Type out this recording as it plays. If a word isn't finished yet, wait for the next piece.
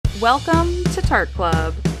Welcome to Tart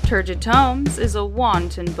Club. Turgid Tomes is a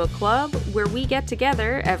wanton book club where we get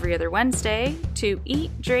together every other Wednesday to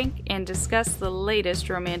eat, drink, and discuss the latest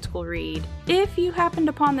romantical read. If you happened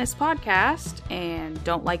upon this podcast and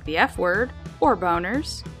don't like the F word or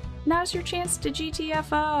boners, now's your chance to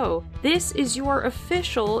GTFO. This is your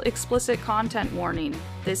official explicit content warning.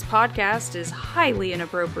 This podcast is highly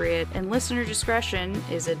inappropriate and listener discretion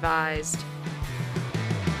is advised.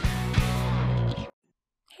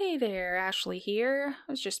 Hey there, Ashley here.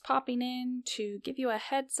 I was just popping in to give you a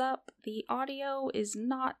heads up. The audio is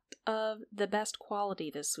not of the best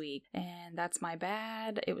quality this week, and that's my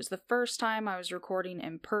bad. It was the first time I was recording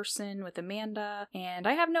in person with Amanda, and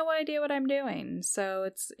I have no idea what I'm doing, so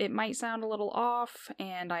it might sound a little off,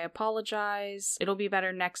 and I apologize. It'll be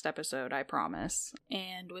better next episode, I promise.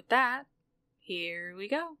 And with that, here we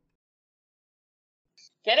go.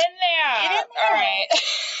 Get in there! All right.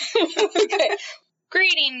 Okay.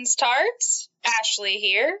 Greetings, Tarts. Ashley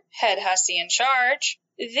here, head hussy in charge.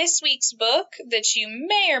 This week's book that you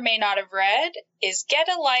may or may not have read is Get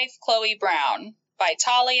a Life, Chloe Brown by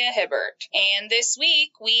Talia Hibbert. And this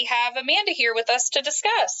week we have Amanda here with us to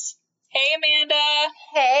discuss. Hey, Amanda.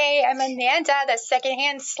 Hey, I'm Amanda, the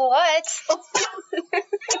secondhand slut.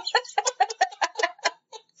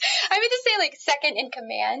 I meant to say, like, second in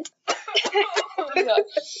command. All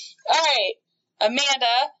right,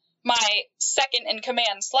 Amanda, my second in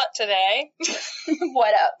command slut today.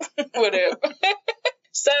 What up? What up?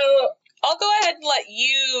 So, I'll go ahead and let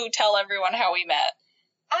you tell everyone how we met.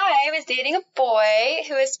 I was dating a boy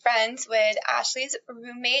who was friends with Ashley's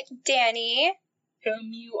roommate, Danny.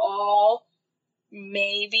 Whom you all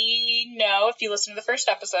maybe know if you listen to the first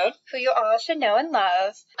episode. Who you all should know and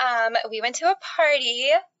love. We went to a party,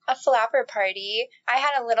 a flapper party. I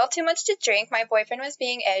had a little too much to drink. My boyfriend was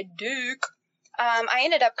being a duke. I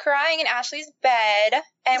ended up crying in Ashley's bed,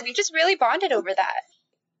 and we just really bonded over that.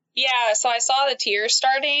 Yeah, so I saw the tears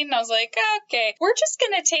starting, and I was like, okay, we're just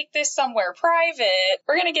gonna take this somewhere private.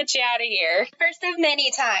 We're gonna get you out of here. First of many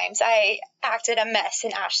times I acted a mess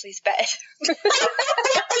in Ashley's bed.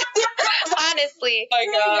 Honestly. Oh my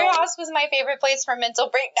God. Your house was my favorite place for mental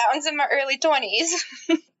breakdowns in my early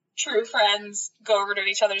 20s. True friends go over to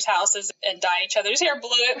each other's houses and dye each other's hair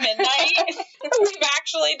blue at midnight. We've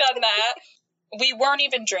actually done that. We weren't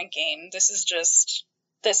even drinking. This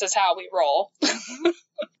is how we roll.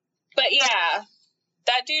 But yeah,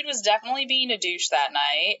 that dude was definitely being a douche that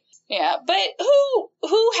night. Yeah, but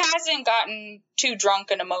who hasn't gotten too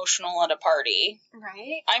drunk and emotional at a party?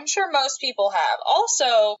 Right. I'm sure most people have.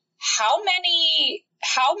 Also, how many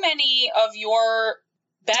of your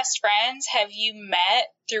best friends have you met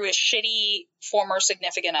through a shitty former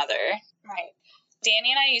significant other? Right.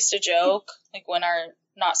 Danny and I used to joke, like, when our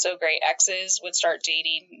not so great exes would start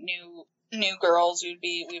dating new girls, we'd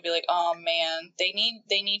be like, oh man, they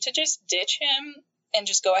need to just ditch him and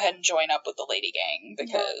just go ahead and join up with the lady gang,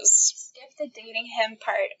 because skip the dating him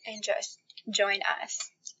part and just join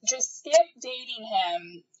us. Just skip dating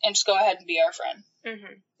him and just go ahead and be our friend.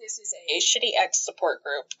 Mm-hmm. This is a shitty ex support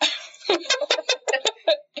group. We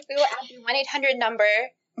will add the 1-800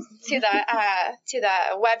 number to the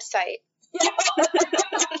website.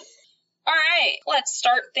 All right, let's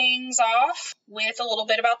start things off with a little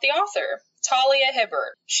bit about the author, Talia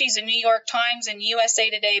Hibbert. She's a New York Times and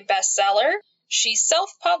USA Today bestseller. She's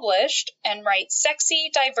self-published and writes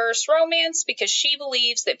sexy, diverse romance because she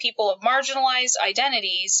believes that people of marginalized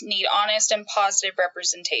identities need honest and positive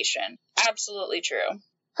representation. Absolutely true.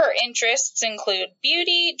 Her interests include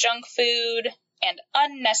beauty, junk food, and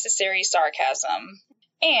unnecessary sarcasm.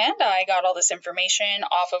 And I got all this information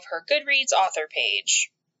off of her Goodreads author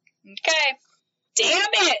page. Okay.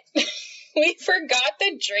 Damn it! We forgot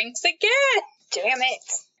the drinks again! Damn it.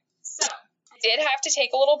 So, I did have to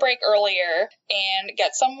take a little break earlier and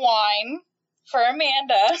get some wine for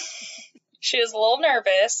Amanda. She was a little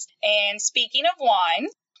nervous. And speaking of wine,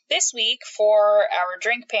 this week for our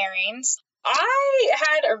drink pairings, I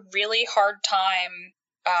had a really hard time.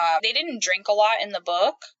 They didn't drink a lot in the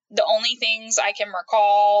book. The only things I can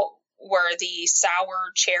recall were the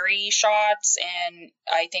sour cherry shots, and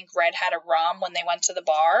I think Red had a rum when they went to the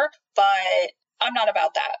bar, but I'm not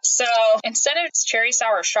about that. So instead of cherry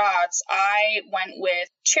sour shots, I went with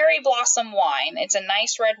cherry blossom wine. It's a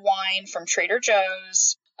nice red wine from Trader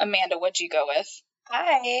Joe's. Amanda, what'd you go with?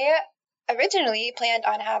 I originally planned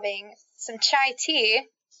on having some chai tea,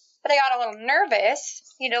 but I got a little nervous.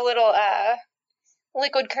 Need a little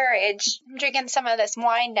liquid courage. I'm drinking some of this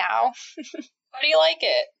wine now. How do you like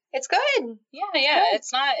it? It's good. Yeah,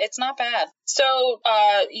 it's not bad. So,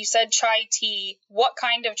 you said chai tea. What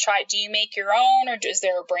kind of chai? Do you make your own, or is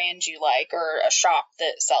there a brand you like, or a shop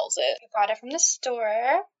that sells it? I got it from the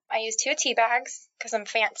store. I use 2 tea bags because I'm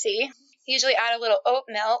fancy. Usually add a little oat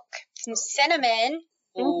milk, some cinnamon.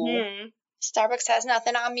 Ooh. Starbucks has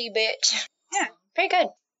nothing on me, bitch. Yeah, very good.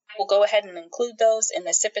 We'll go ahead and include those in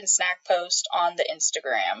the sip and snack post on the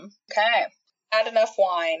Instagram. Okay. Had enough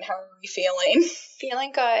wine. How are we feeling?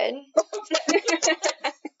 Feeling good.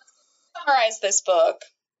 Summarize this book.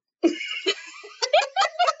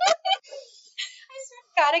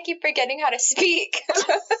 God, I keep forgetting how to speak.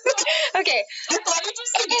 Okay. I thought you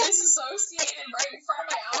just disassociated right in front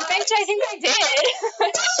of my eyes. Bitch, I think I did.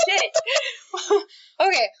 Shit.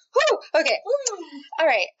 Okay. Whew. Okay. All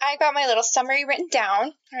right. I got my little summary written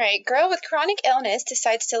down. All right. Girl with chronic illness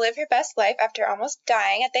decides to live her best life after almost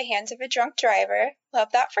dying at the hands of a drunk driver.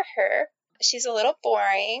 Love that for her. She's a little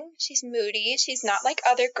boring. She's moody. She's not like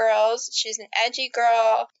other girls. She's an edgy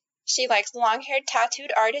girl. She likes long-haired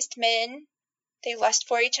tattooed artist men. They lust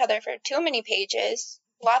for each other for too many pages.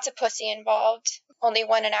 Lots of pussy involved. Only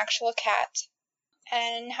one an actual cat.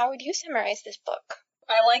 And how would you summarize this book?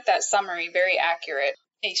 I like that summary. Very accurate.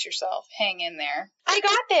 Pace yourself. Hang in there. I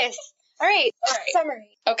got this. All right.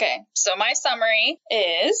 Summary. Okay, so my summary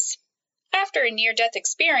is, after a near-death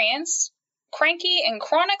experience, cranky and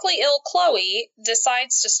chronically ill Chloe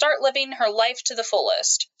decides to start living her life to the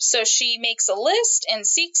fullest. So she makes a list and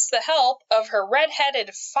seeks the help of her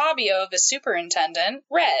red-headed Fabio, the superintendent,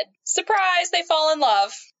 Red. Surprise, they fall in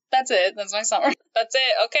love. That's it. That's my summary. That's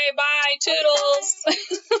it. Okay, bye. Toodles.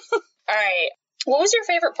 All right. What was your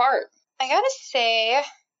favorite part? I gotta say,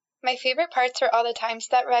 my favorite parts were all the times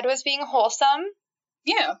that Red was being wholesome.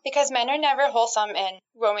 Yeah. Because men are never wholesome in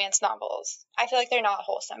romance novels. I feel like they're not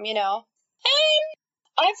wholesome, you know?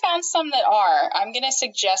 I found some that are. I'm going to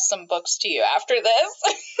suggest some books to you after this.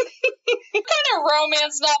 What kind of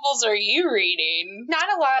romance novels are you reading?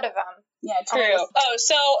 Not a lot of them. Yeah, true. Oh,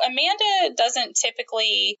 so Amanda doesn't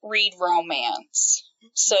typically read romance.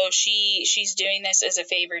 So she's doing this as a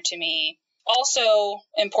favor to me. Also,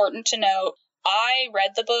 important to note, I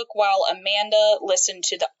read the book while Amanda listened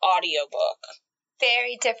to the audiobook.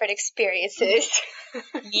 Very different experiences.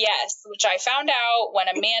 Yes, which I found out when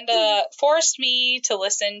Amanda forced me to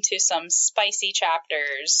listen to some spicy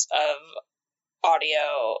chapters of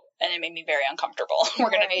audio, and it made me very uncomfortable.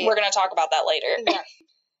 We're gonna talk about that later. Yeah.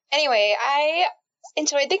 Anyway, I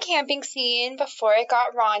enjoyed the camping scene before it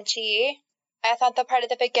got raunchy. I thought the part at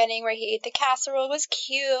the beginning where he ate the casserole was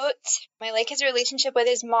cute. I like his relationship with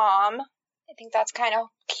his mom. I think that's kind of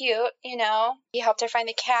cute, you know. He helped her find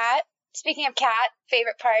the cat. Speaking of cat,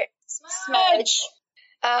 favorite part, Smudge.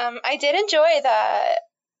 I did enjoy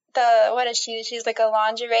the what is she? She's like a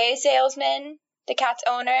lingerie salesman, the cat's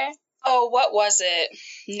owner. Oh, what was it?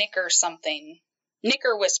 Knicker something.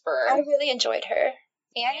 Knicker Whisperer. I really enjoyed her.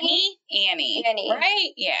 Annie.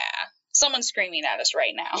 Right? Yeah. Someone's screaming at us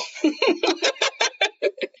right now.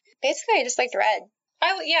 Basically, I just liked Red.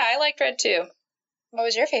 I liked Red too. What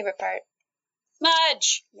was your favorite part?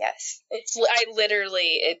 Smudge. Yes. It's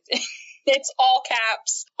all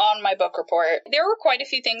caps on my book report. There were quite a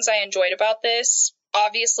few things I enjoyed about this.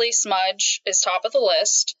 Obviously, Smudge is top of the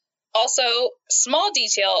list. Also, small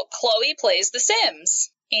detail, Chloe plays The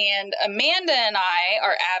Sims. And Amanda and I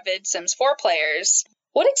are avid Sims 4 players.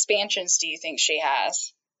 What expansions do you think she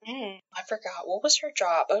has? I forgot. What was her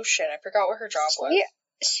job? Oh, shit. I forgot what her job was.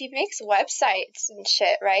 She makes websites and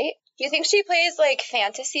shit, right? Do you think she plays, like,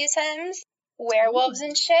 fantasy Sims? Werewolves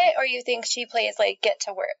and shit? Or you think she plays, like, Get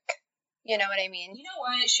to Work? You know what I mean? You know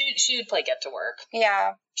what? She would play Get to Work.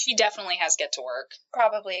 Yeah. She definitely has Get to Work.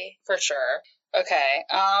 Probably. For sure. Okay.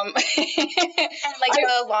 And, like,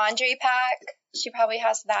 the laundry pack. She probably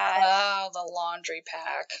has that. Oh, the laundry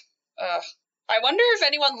pack. Ugh. I wonder if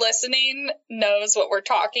anyone listening knows what we're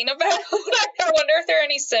talking about. I wonder if there are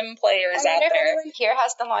any Sim players out there. I wonder if anyone here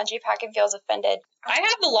has the laundry pack and feels offended. I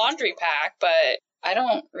have the laundry pack, but I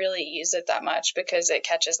don't really use it that much because it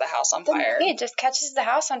catches the house on fire. It just catches the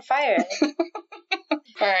house on fire. All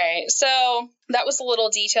right, so that was a little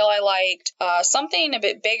detail I liked. Something a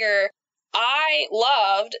bit bigger. I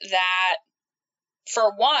loved that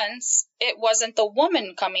for once, it wasn't the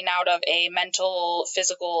woman coming out of a mental,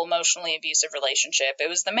 physical, emotionally abusive relationship. It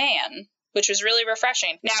was the man, which was really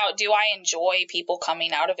refreshing. Now, do I enjoy people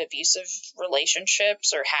coming out of abusive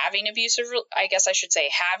relationships or having abusive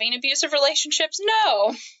relationships?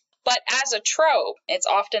 No. But as a trope, it's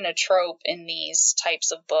often a trope in these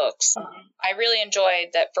types of books. I really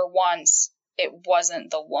enjoyed that for once, it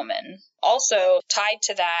wasn't the woman. Also, tied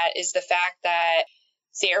to that is the fact that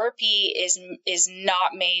therapy is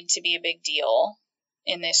not made to be a big deal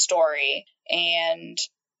in this story, and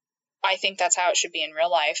I think that's how it should be in real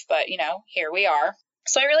life, but here we are.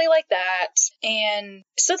 So I really like that. And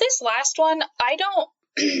so this last one, I don't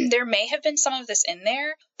there may have been some of this in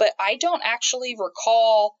there, but I don't actually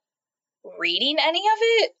recall reading any of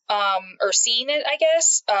it, or seeing it, I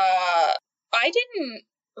guess. I didn't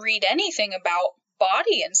read anything about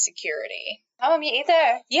body insecurity. Oh, me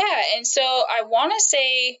either. Yeah, and so I want to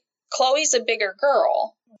say Chloe's a bigger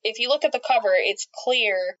girl. If you look at the cover, it's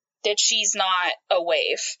clear that she's not a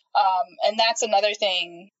waif. And that's another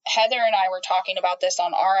thing. Heather and I were talking about this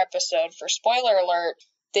on our episode for Spoiler Alert.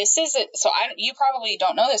 This is you probably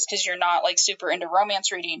don't know this because you're not like super into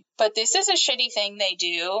romance reading, but this is a shitty thing they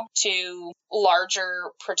do to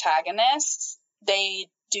larger protagonists. They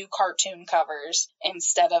do cartoon covers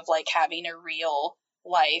instead of like having a real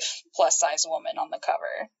life plus size woman on the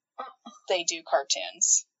cover. They do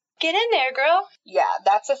cartoons. Get in there, girl. Yeah,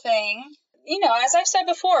 that's a thing. As I've said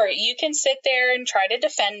before, you can sit there and try to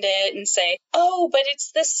defend it and say, oh, but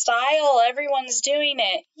it's the style, everyone's doing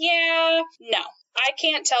it. Yeah, no. I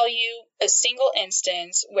can't tell you a single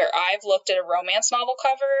instance where I've looked at a romance novel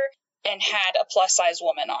cover and had a plus size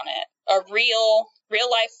woman on it. A real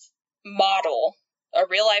life model, a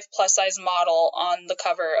real life plus size model on the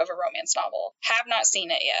cover of a romance novel. Have not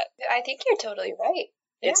seen it yet. I think you're totally right.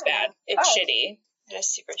 It's bad. It's shitty. It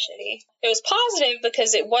is super shitty. It was positive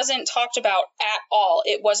because it wasn't talked about at all.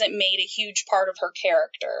 It wasn't made a huge part of her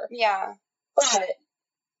character. Yeah. But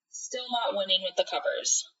still not winning with the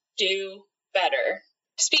covers. Do better.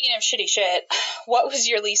 Speaking of shitty shit, what was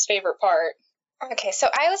your least favorite part? Okay, so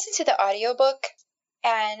I listened to the audiobook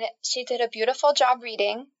and she did a beautiful job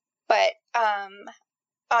reading, but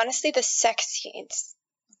honestly the sex scenes.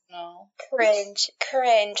 No. Cringe,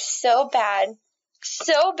 so bad.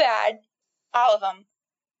 All of them.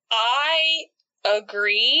 I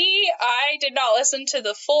agree. I did not listen to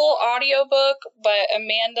the full audiobook, but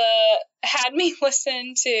Amanda had me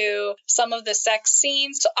listen to some of the sex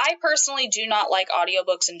scenes. So I personally do not like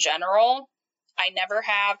audiobooks in general. I never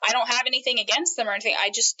have. I don't have anything against them or anything.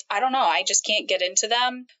 I don't know. I just can't get into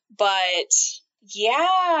them. But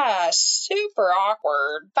yeah, super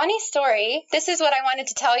awkward. Funny story. This is what I wanted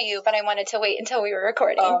to tell you, but I wanted to wait until we were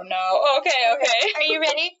recording. Oh no. Okay. Are you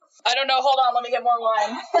ready? I don't know. Hold on. Let me get more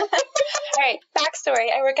wine. All right.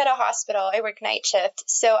 Backstory. I work at a hospital. I work night shift.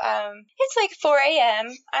 So, it's like 4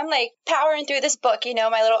 a.m. I'm like powering through this book,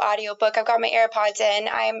 my little audio book. I've got my AirPods in.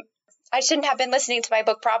 I shouldn't have been listening to my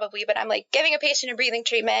book probably, but I'm like giving a patient a breathing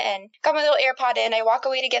treatment and got my little AirPod in. I walk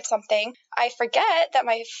away to get something. I forget that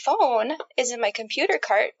my phone is in my computer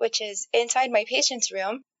cart, which is inside my patient's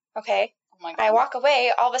room. Okay. Oh my God. I walk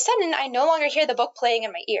away. All of a sudden, I no longer hear the book playing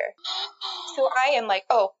in my ear. So I am like,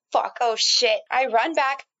 oh, fuck. Oh, shit. I run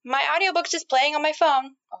back. My audiobook's just playing on my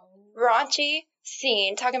phone. Raunchy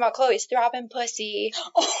scene talking about Chloe's throbbing pussy.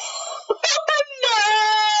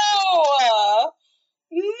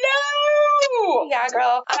 No! Yeah,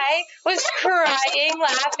 girl. I was crying,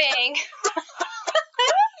 laughing.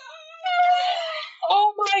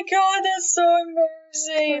 Oh my God, that's so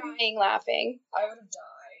embarrassing. Crying, laughing. I would have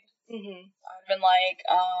died. Mm-hmm. I'd been like,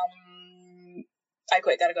 I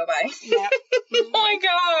quit, gotta go by. Yeah. Oh my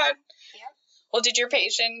God. Yep. Well, did your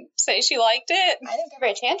patient say she liked it? I didn't give her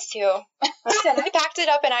a chance to. I packed it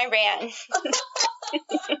up and I ran.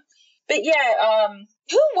 But yeah,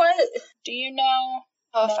 who was, do you know?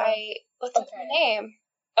 Oh, No. if I looked up her name.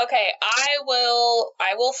 Okay, I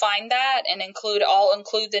will find that and I'll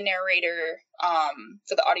include the narrator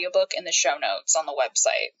for the audiobook in the show notes on the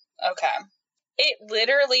website. Okay. It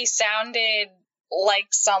literally sounded like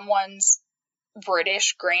someone's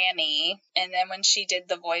British granny, and then when she did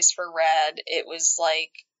the voice for Red, it was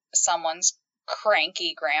like someone's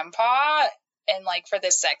cranky grandpa, and like for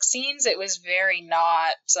the sex scenes, it was very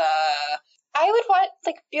not I would want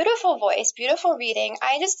beautiful voice, beautiful reading.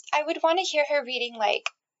 I would want to hear her reading like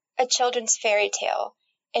a children's fairy tale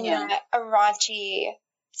and not a raunchy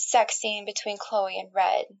sex scene between Chloe and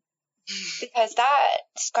Red, because that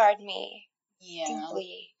scarred me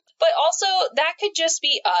deeply. But also, that could just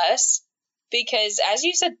be us, because as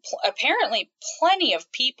you said, apparently plenty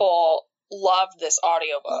of people loved this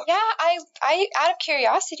audiobook. Yeah, I out of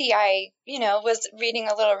curiosity, I was reading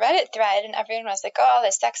a little Reddit thread, and everyone was like, oh,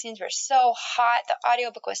 the sex scenes were so hot, the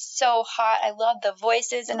audiobook was so hot, I love the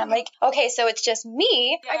voices, and I'm like, okay, so it's just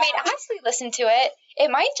me. Yeah. I mean, Ashley listened to it.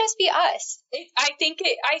 It might just be us. I think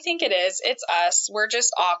it is. It's us. We're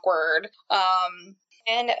just awkward.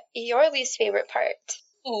 And your least favorite part?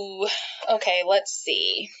 Ooh, okay, let's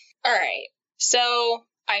see. All right. So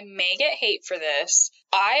I may get hate for this,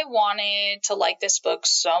 I wanted to like this book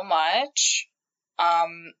so much.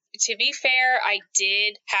 To be fair, I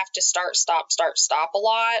did have to start, stop a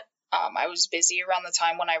lot. I was busy around the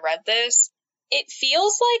time when I read this. It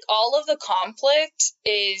feels like all the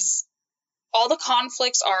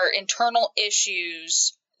conflicts are internal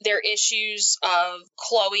issues. They're issues of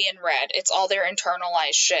Chloe and Red. It's all their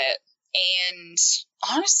internalized shit. And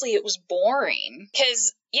honestly, it was boring.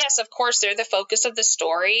 Because, yes, of course, they're the focus of the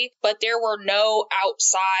story, but there were no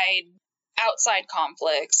outside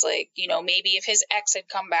conflicts. Like, maybe if his ex had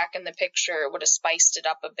come back in the picture, it would have spiced it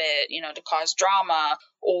up a bit, to cause drama,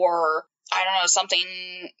 or I don't know, something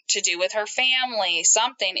to do with her family,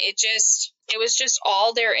 something. It was just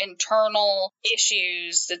all their internal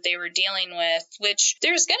issues that they were dealing with, which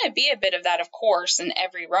there's going to be a bit of that, of course, in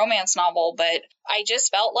every romance novel, but I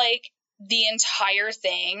just felt like the entire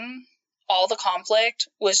thing, all the conflict,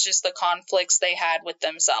 was just the conflicts they had with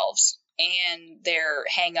themselves and their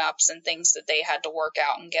hang-ups and things that they had to work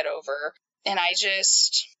out and get over. And I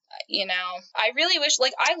just, I really wish,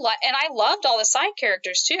 like, I loved all the side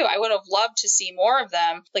characters too. I would have loved to see more of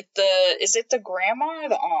them. Like is it the grandma or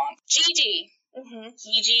the aunt? Gigi. Mm-hmm.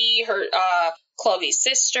 Gigi, her, Chloe's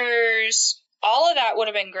sisters. All of that would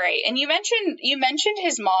have been great. And you mentioned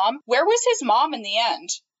his mom. Where was his mom in the end?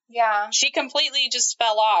 Yeah. She completely just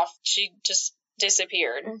fell off. She just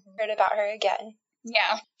disappeared. Mm-hmm. Heard about her again.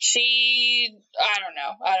 Yeah, I don't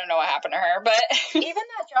know what happened to her, but even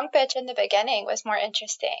that drunk bitch in the beginning was more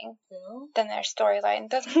interesting than their storyline.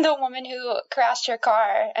 The woman who crashed her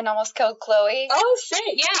car and almost killed Chloe. Oh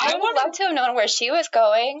shit, yeah. I would love to have known where she was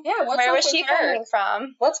going. Yeah, where was she coming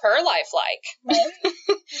from? What's her life like?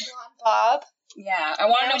 Blonde Bob. Yeah, I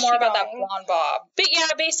want to know more about that blonde Bob. But yeah,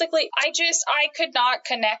 basically, I could not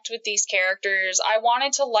connect with these characters. I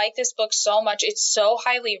wanted to like this book so much. It's so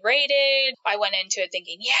highly rated. I went into it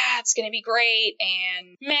thinking, yeah, it's going to be great,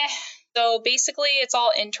 and meh. So basically, it's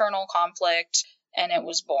all internal conflict, and it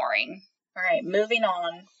was boring. All right, moving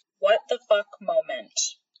on. What the fuck moment?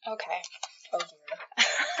 Okay. Oh dear.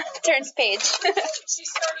 Turns page.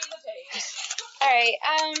 She's starting the page. All right,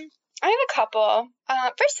 I have a couple.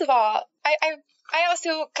 First of all, I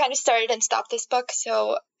also kind of started and stopped this book,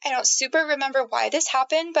 so I don't super remember why this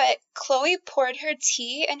happened, but Chloe poured her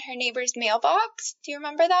tea in her neighbor's mailbox. Do you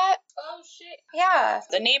remember that? Oh, shit. Yeah.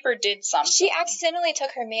 The neighbor did something. She accidentally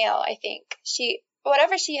took her mail, I think.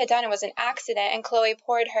 Whatever she had done, it was an accident, and Chloe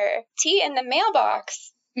poured her tea in the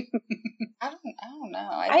mailbox. I don't know.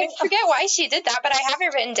 I forget why she did that, but I have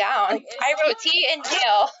it written down. I wrote tea in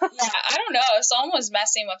mail. Yeah, I don't know. If someone was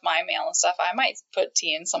messing with my mail and stuff, I might put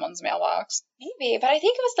tea in someone's mailbox. Maybe, but I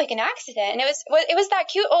think it was like an accident. And it was that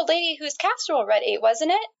cute old lady whose casserole Red ate,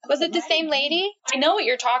 wasn't it? Was it the same lady? I know what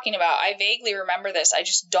you're talking about. I vaguely remember this. I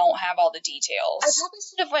just don't have all the details. I probably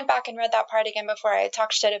should have went back and read that part again before I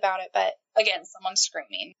talked shit about it, but... Again, someone's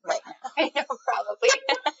screaming right now. I know, probably.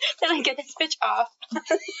 Then I get this bitch off.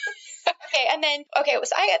 Okay,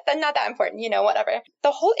 so not that important, whatever.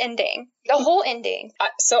 The whole ending.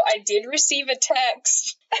 So I did receive a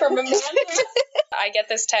text from Amanda. I get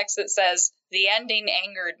this text that says, "The ending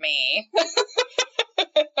angered me."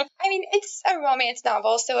 I mean, it's a romance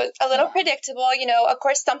novel, so it's a little predictable. Of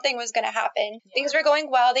course, something was going to happen. Yeah. Things were going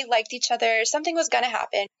well. They liked each other. Something was going to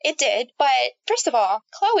happen. It did. But first of all,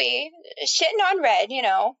 Chloe shitting on Red,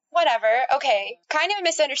 whatever. Okay. Kind of a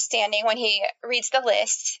misunderstanding when he reads the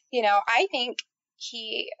list. I think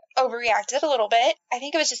he overreacted a little bit. I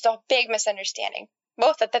think it was just a big misunderstanding.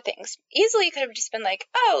 Both of the things. Easily could have just been like,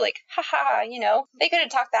 oh, like, haha, they could have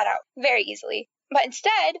talked that out very easily. But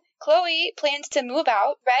instead, Chloe plans to move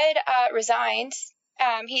out. Red resigns.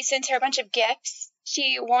 He sends her a bunch of gifts.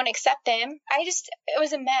 She won't accept them. It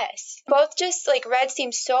was a mess. Both just, like, Red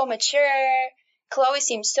seems so mature. Chloe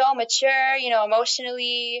seems so mature,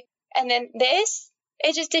 emotionally. And then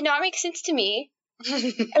it just did not make sense to me.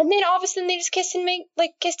 And then all of a sudden they just kissed and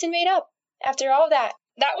made up after all that.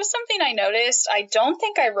 That was something I noticed. I don't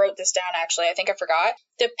think I wrote this down, actually. I think I forgot.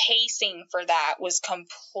 The pacing for that was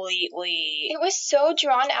completely... It was so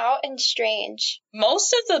drawn out and strange.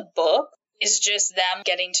 Most of the book is just them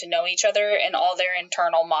getting to know each other and all their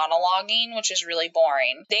internal monologuing, which is really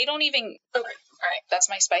boring. They don't even... Okay, all right. That's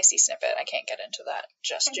my spicy snippet. I can't get into that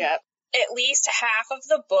just yet. At least half of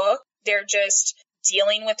the book, they're just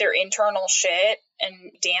dealing with their internal shit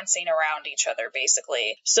and dancing around each other,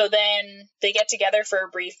 basically. So then they get together for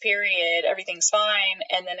a brief period, everything's fine,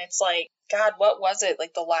 and then it's like, God, what was it?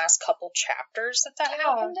 Like the last couple chapters that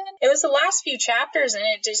happened in? It was the last few chapters, and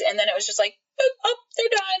then it was just like, oh, they're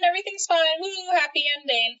done, everything's fine, woo, happy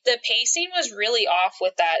ending. The pacing was really off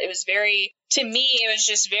with that. It was to me, it was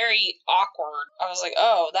just very awkward. I was like,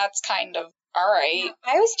 oh, that's kind of all right.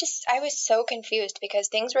 I was so confused because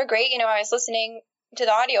things were great. I was listening to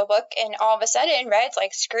the audiobook and all of a sudden Red's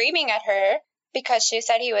like screaming at her because she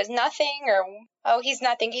said he was nothing, or, oh, he's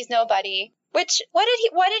nothing, he's nobody. Which, what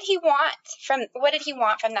did he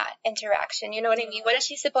want from that interaction? You know what I mean? What is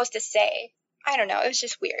she supposed to say? I don't know. It was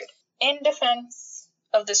just weird. In defense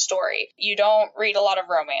of the story, you don't read a lot of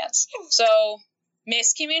romance. So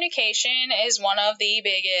miscommunication is one of the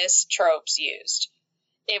biggest tropes used.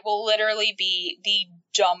 It will literally be the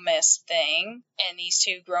dumbest thing, and these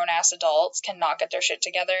two grown-ass adults cannot get their shit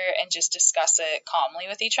together and just discuss it calmly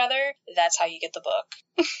with each other. That's how you get the book.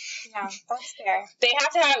 Yeah, that's fair. They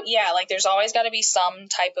have to have, there's always got to be some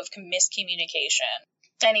type of miscommunication.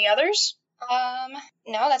 Any others?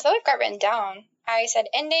 No, that's all I've got written down. I said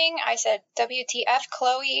ending, I said WTF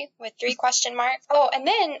Chloe with 3 question marks. Oh, and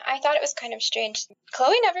then I thought it was kind of strange.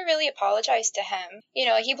 Chloe never really apologized to him.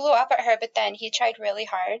 He blew up at her, but then he tried really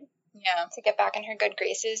hard to get back in her good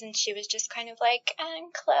graces, and she was just kind of like, I'm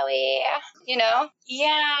Chloe,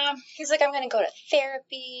 Yeah. He's like, I'm going to go to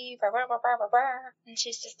therapy, blah, blah, blah, blah, blah, blah. And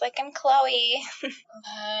she's just like, I'm Chloe.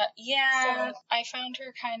 Yeah, so, I found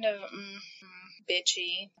her kind of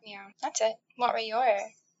bitchy. Yeah, that's it. What were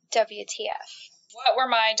your WTF? What were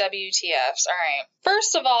my WTFs? All right.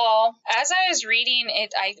 First of all, as I was reading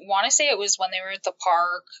it, I want to say it was when they were at the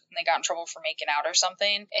park and they got in trouble for making out or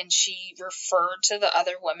something, and she referred to the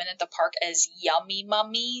other women at the park as yummy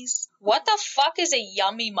mummies. What the fuck is a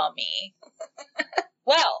yummy mummy?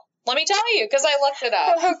 Well, let me tell you, because I looked it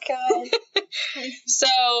up. Oh, God.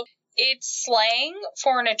 So, it's slang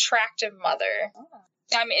for an attractive mother. Oh.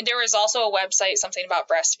 I mean, there was also a website, something about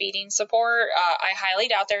breastfeeding support. I highly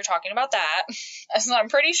doubt they were talking about that. So I'm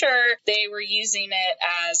pretty sure they were using it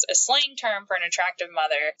as a slang term for an attractive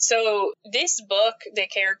mother. So this book, the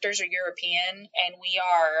characters are European, and we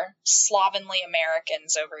are slovenly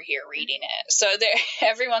Americans over here reading it. So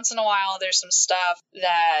every once in a while, there's some stuff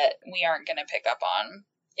that we aren't going to pick up on.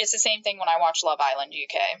 It's the same thing when I watch Love Island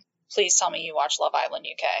UK. Please tell me you watch Love Island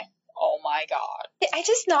UK. Oh my God. I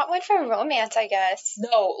just not went for romance, I guess.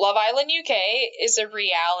 No, Love Island UK is a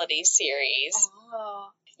reality series. Oh.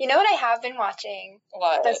 You know what I have been watching?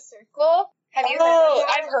 What? The Circle. Have you heard of it?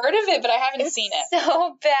 I've heard of it, but I haven't seen it.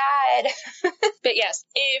 So bad. But yes,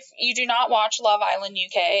 if you do not watch Love Island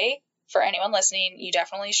UK, for anyone listening, you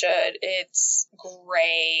definitely should. It's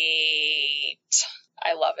great.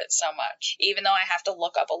 I love it so much. Even though I have to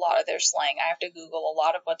look up a lot of their slang, I have to Google a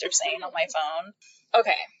lot of what they're saying on my phone.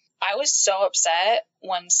 Okay. I was so upset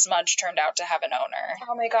when Smudge turned out to have an owner.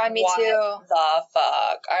 Oh my God, me too. What the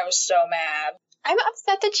fuck? I was so mad. I'm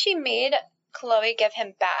upset that she made Chloe give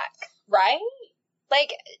him back. Right?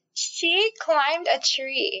 Like, she climbed a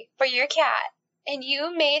tree for your cat, and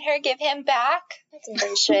you made her give him back? That's some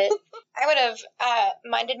bullshit. I would have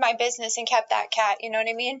minded my business and kept that cat, you know what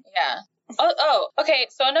I mean? Yeah. Oh, okay.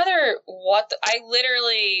 So another what the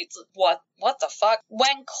fuck?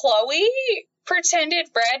 When Chloe pretended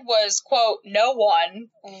Red was, quote, no one,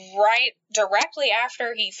 right directly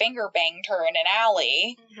after he finger banged her in an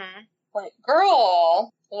alley. Mm-hmm. Like,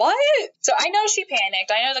 girl, what? So I know she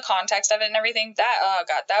panicked. I know the context of it and everything. Oh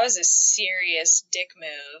God, that was a serious dick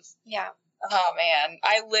move. Yeah. Oh man,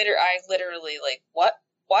 I literally like, what?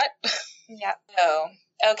 Yeah. Oh,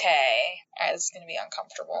 okay. It's gonna be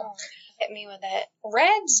uncomfortable. Oh, hit me with it.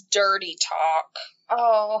 Red's dirty talk.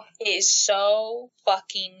 Oh, is so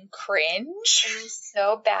fucking cringe. it was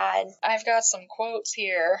so bad. I've got some quotes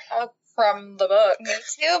here from the book. Me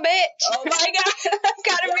too, bitch. Oh my God. I've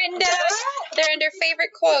got them written down. They're under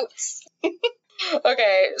favorite quotes.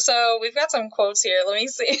 Okay, so we've got some quotes here. Let me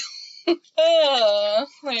see. Let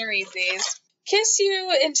me read these. Kiss you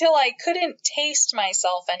until I couldn't taste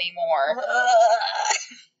myself anymore.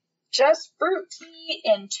 Just fruit tea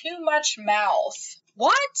and too much mouth.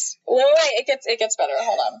 What? Wait, it gets better.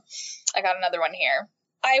 Hold on. I got another one here.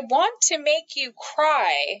 I want to make you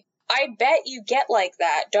cry. I bet you get like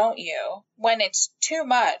that, don't you? When it's too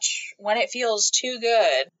much. When it feels too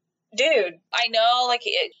good. Dude, I know, like,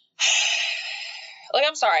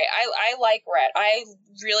 I'm sorry. I like Red. I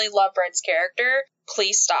really love Red's character.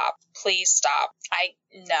 Please stop.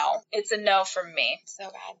 No. It's a no from me. So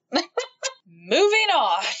bad. Moving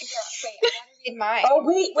on. Yeah, wait, I gotta read mine. Oh,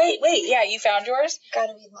 wait. Yeah, you found yours?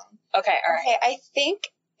 Gotta read mine. Okay, all right. Okay, I think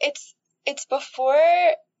it's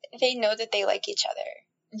before they know that they like each other.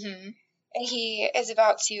 Mm-hmm. And he is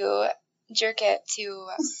about to jerk it to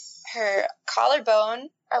her collarbone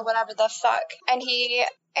or whatever the fuck. And he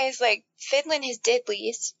is like fiddling his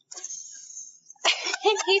diddlies.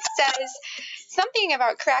 And he says something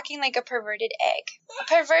about cracking like a perverted egg. A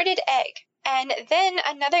perverted egg. And then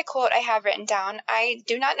another quote I have written down, I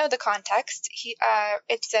do not know the context.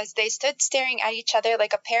 It says, they stood staring at each other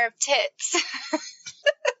like a pair of tits.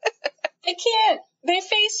 They can't. They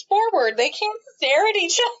face forward. They can't stare at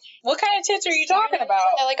each other. What kind of tits are you talking about?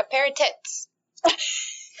 They're like a pair of tits.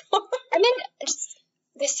 And then just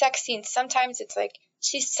the sex scenes, sometimes it's like,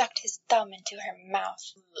 she sucked his thumb into her mouth.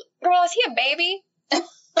 Girl, is he a baby?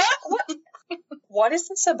 What is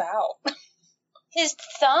this about? His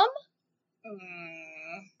thumb?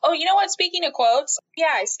 Oh, you know what? Speaking of quotes,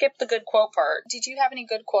 yeah, I skipped the good quote part. Did you have any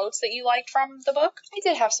good quotes that you liked from the book? I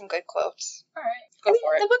did have some good quotes. All right, go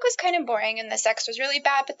for it. The book was kind of boring and the sex was really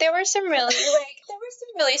bad, but there were some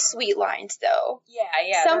really sweet lines though.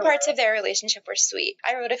 Yeah. Some parts of their relationship were sweet.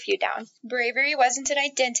 I wrote a few down. Bravery wasn't an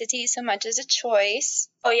identity so much as a choice.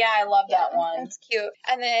 Oh yeah, I love that one. That's cute.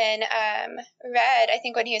 And then Red, I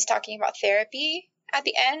think when he was talking about therapy at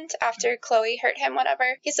the end, after Chloe hurt him, whatever,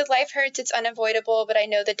 he said, life hurts, it's unavoidable, but I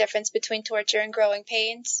know the difference between torture and growing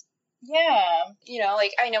pains. Yeah. You know,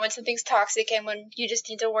 like, I know when something's toxic and when you just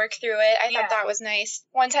need to work through it. I thought that was nice.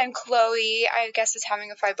 One time, Chloe, I guess, was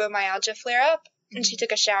having a fibromyalgia flare-up, and she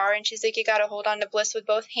took a shower, and she's like, you gotta hold on to bliss with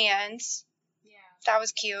both hands. Yeah. That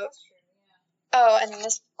was cute. That's true, yeah. Oh, and then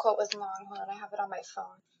this quote was long. Hold on, I have it on my phone.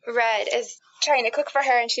 Red is trying to cook for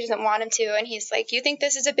her and she doesn't want him to, and he's like, you think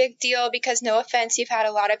this is a big deal because, no offense, you've had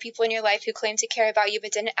a lot of people in your life who claim to care about you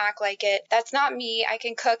but didn't act like it. That's not me. I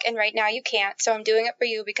can cook and right now you can't, so I'm doing it for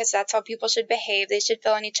you because that's how people should behave. They should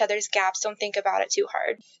fill in each other's gaps. Don't think about it too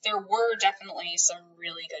hard. There were definitely some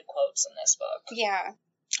really good quotes in this book. Yeah.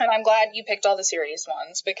 And I'm glad you picked all the serious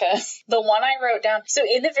ones because the one I wrote down, so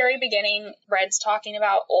in the very beginning, Red's talking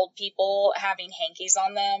about old people having hankies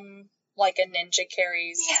on them, like a ninja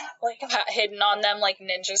carries, like hidden on them like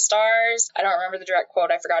ninja stars. I don't remember the direct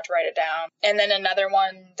quote. I forgot to write it down. And then another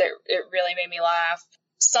one that it really made me laugh.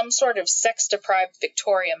 Some sort of sex-deprived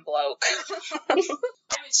Victorian bloke. I'm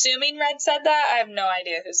assuming Red said that. I have no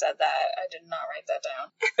idea who said that. I did not write that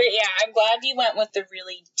down. But yeah, I'm glad you went with the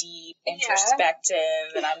really deep,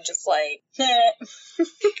 introspective, and I'm just like,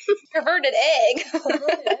 Perverted egg.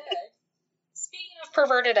 Perverted egg. Speaking of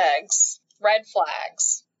perverted eggs, red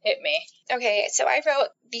flags. Hit me. Okay, so I wrote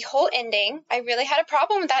the whole ending. I really had a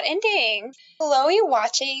problem with that ending. Chloe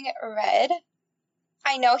watching Red.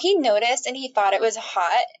 I know he noticed and he thought it was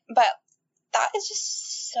hot, but that is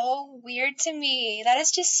just so weird to me. That is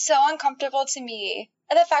just so uncomfortable to me.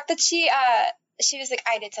 And the fact that she was like,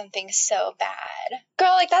 I did something so bad.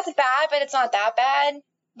 Girl, like, that's bad, but it's not that bad.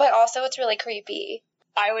 But also, it's really creepy.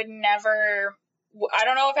 I would never... I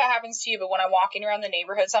don't know if it happens to you, but when I'm walking around the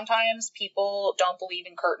neighborhood, sometimes people don't believe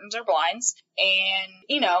in curtains or blinds. And,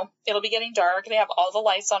 you know, it'll be getting dark. They have all the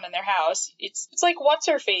lights on in their house. It's like, what's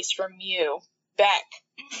her face from You? Beck.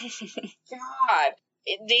 God.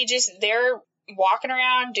 They're walking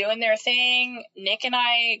around doing their thing. Nick and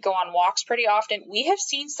I go on walks pretty often. We have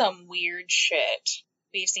seen some weird shit.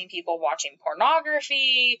 We've seen people watching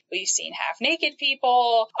pornography. We've seen half-naked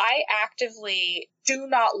people. I actively do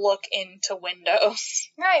not look into windows.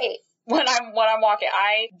 Right. When I'm walking,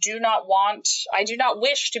 I do not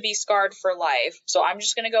wish to be scarred for life. So I'm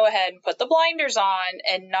just going to go ahead and put the blinders on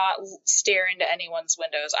and not stare into anyone's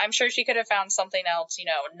windows. I'm sure she could have found something else,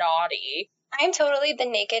 naughty. I'm totally the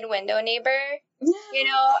naked window neighbor. You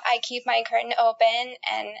know, I keep my curtain open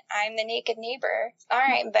and I'm the naked neighbor. All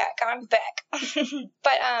right, Beck, I'm Beck.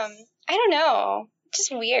 But, I don't know.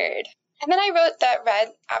 Just weird. And then I wrote that Red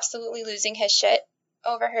absolutely losing his shit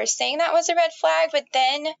over her saying that was a red flag, but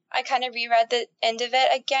then I kind of reread the end of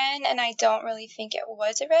it again, and I don't really think it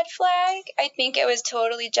was a red flag. I think it was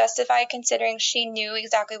totally justified considering she knew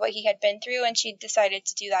exactly what he had been through, and she decided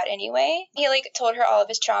to do that anyway. He, told her all of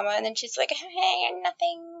his trauma, and then she's like, hey, you're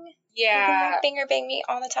nothing. Yeah. You finger bang me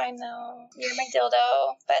all the time, though. You're my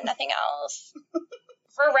dildo, but nothing else.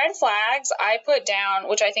 For red flags, I put down,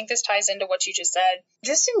 which I think this ties into what you just said,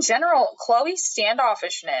 just in general, Chloe's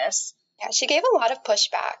standoffishness. Yeah, she gave a lot of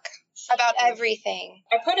pushback about everything.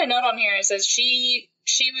 I put a note on here. It says she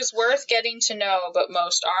was worth getting to know, but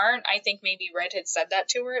most aren't. I think maybe Red had said that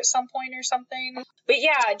to her at some point or something. But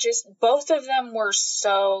yeah, just both of them were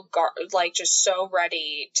so just so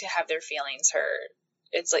ready to have their feelings hurt.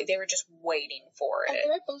 It's like they were just waiting for it. And they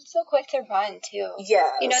were both so quick to run too.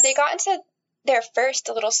 Yeah. They got into their first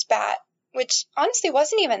little spat, which honestly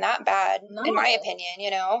wasn't even that bad, in my opinion,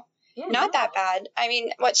 Yeah, not that bad. I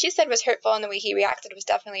mean, what she said was hurtful, and the way he reacted was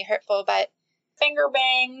definitely hurtful, but... Finger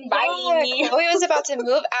bang, bye. Yeah, Chloe was about to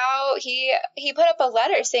move out. He put up a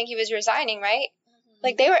letter saying he was resigning, right?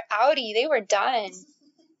 Mm-hmm. They were outie. They were done.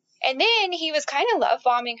 And then he was kind of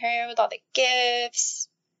love-bombing her with all the gifts.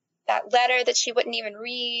 that letter that she wouldn't even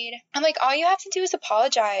read. I'm like, all you have to do is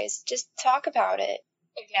apologize. Just talk about it.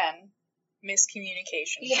 Again,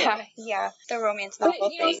 miscommunication. Yeah, the romance novel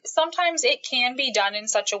thing. Sometimes it can be done in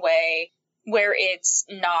such a way where it's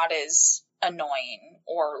not as annoying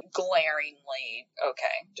or glaringly,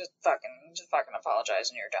 okay, just fucking apologize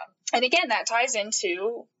and you're done. And again, that ties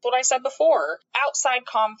into what I said before. Outside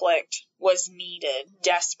conflict was needed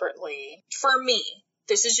desperately for me.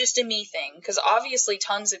 This is just a me thing, because obviously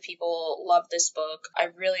tons of people love this book. I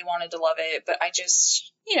really wanted to love it, but I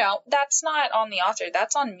just, that's not on the author.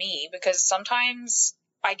 That's on me, because sometimes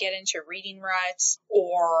I get into reading ruts,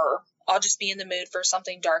 or I'll just be in the mood for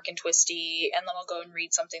something dark and twisty, and then I'll go and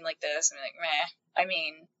read something like this, and I'm like, meh. I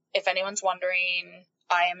mean, if anyone's wondering,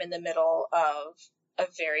 I am in the middle of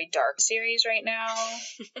a very dark series right now,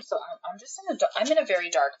 so I'm in a very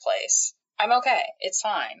dark place. I'm okay. It's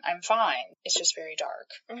fine. I'm fine. It's just very dark.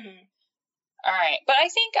 Mm-hmm. All right. But I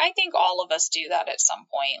think all of us do that at some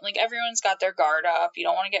point. Like, everyone's got their guard up. You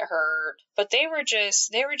don't want to get hurt. But they were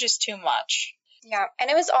just too much. Yeah. And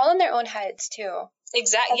it was all in their own heads, too.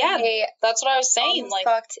 Exactly. Yeah. That's what I was saying.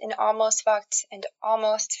 Fucked and almost fucked and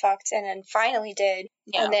almost fucked and then finally did.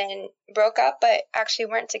 Yeah. And then broke up, but actually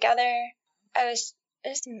weren't together. It was a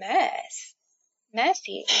mess.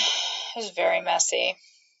 Messy. It was very messy.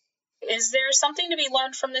 Is there something to be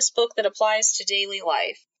learned from this book that applies to daily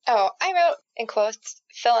life? Oh, I wrote in quotes,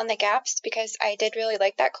 fill in the gaps, because I did really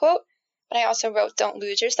like that quote. But I also wrote, don't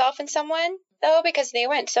lose yourself in someone, though, because they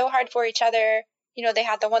went so hard for each other. They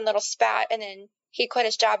had the one little spat, and then he quit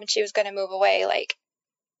his job and she was going to move away. Like,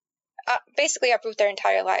 basically uproot their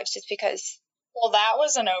entire lives just because. Well, that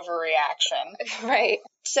was an overreaction. Right.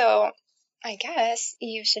 So, I guess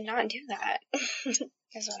you should not do that, is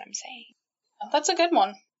what I'm saying. That's a good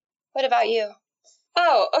one. What about you?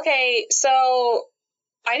 Oh, okay. So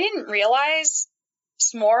I didn't realize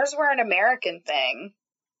s'mores were an American thing.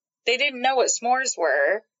 They didn't know what s'mores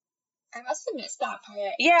were. I must have missed that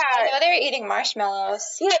part. Yeah. I know they were eating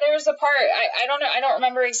marshmallows. Yeah, there was a part. I don't know. I don't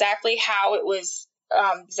remember exactly how it was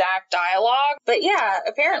exact dialogue. But yeah,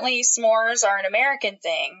 apparently s'mores are an American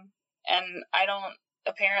thing. And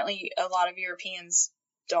apparently a lot of Europeans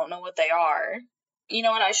don't know what they are. You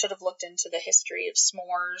know what? I should have looked into the history of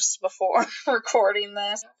s'mores before recording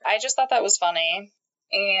this. I just thought that was funny.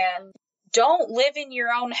 And don't live in your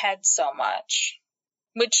own head so much,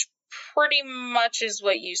 which pretty much is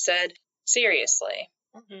what you said. Seriously.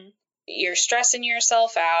 Mm-hmm. You're stressing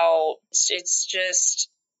yourself out.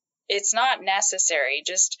 It's not necessary.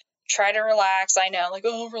 Just try to relax. I know,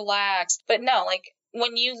 relax. But no,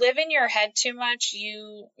 when you live in your head too much,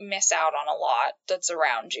 you miss out on a lot that's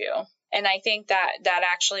around you. And I think that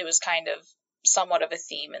actually was kind of somewhat of a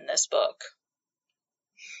theme in this book.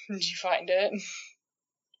 Did you find it?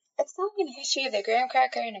 It's not the history of the graham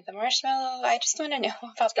cracker and of the marshmallow. I just want to know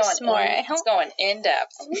about the s'more. It's going in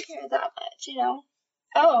depth. I don't care that much,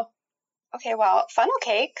 Oh. Okay, well, funnel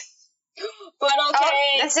cakes. Funnel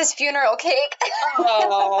cake. This is funeral cake.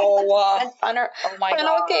 Oh. Oh my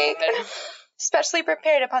funnel God. Cake. Specially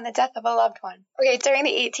prepared upon the death of a loved one. Okay, during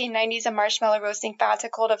the 1890s, a marshmallow roasting fad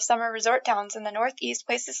took hold of summer resort towns in the Northeast.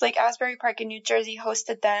 Places like Asbury Park in New Jersey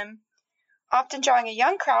hosted them, often drawing a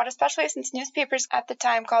young crowd, especially since newspapers at the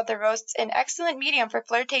time called the roasts an excellent medium for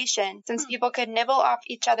flirtation, since people could nibble off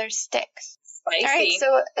each other's sticks. Spicy. All right,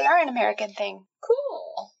 so they are an American thing.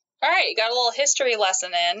 Cool. All right, got a little history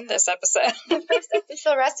lesson in this episode. The first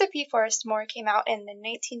official recipe for a s'more came out in the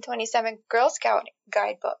 1927 Girl Scout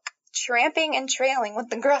guidebook, Tramping and Trailing with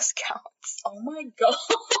the Girl Scouts. Oh my God.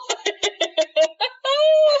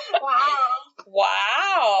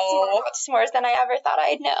 Wow. More about s'mores than I ever thought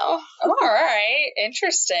I'd know. All right.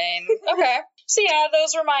 Interesting. Okay. So yeah,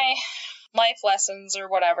 those were my life lessons or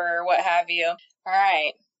whatever, what have you. All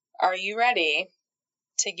right. Are you ready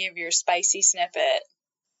to give your spicy snippet?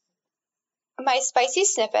 My spicy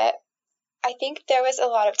snippet, I think there was a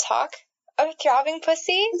lot of talk of throbbing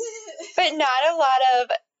pussy, but not a lot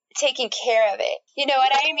of taking care of it. You know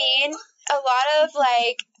what I mean? A lot of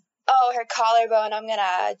oh, her collarbone, I'm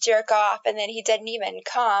gonna jerk off, and then he didn't even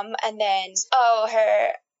come, and then, oh,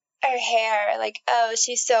 her hair, oh,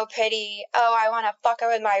 she's so pretty, oh, I want to fuck her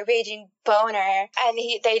with my raging boner, and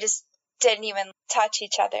they just didn't even touch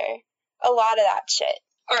each other. A lot of that shit.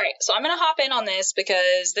 All right, so I'm gonna hop in on this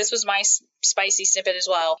because this was my spicy snippet as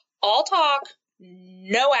well. All talk,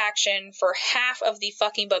 no action for half of the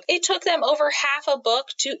fucking book. It took them over half a book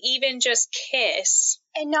to even just kiss.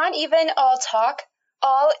 And not even all talk.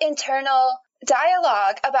 All internal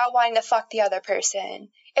dialogue about wanting to fuck the other person.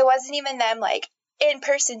 It wasn't even them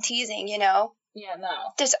in-person teasing, Yeah,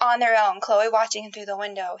 no. Just on their own. Chloe watching him through the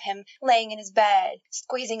window. Him laying in his bed,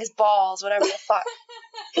 squeezing his balls, whatever the fuck.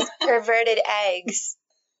 His perverted eggs.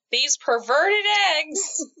 These perverted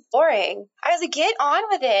eggs. Boring. I was like, get on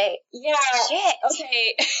with it. Yeah. Shit.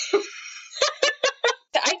 Okay.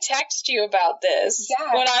 I text you about this.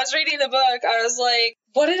 Yeah. When I was reading the book, I was like,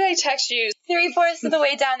 what did I text you? 3/4 of the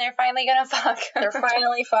way down, they're finally gonna fuck. They're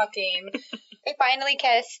finally fucking. They finally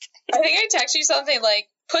kissed. I think I text you something like,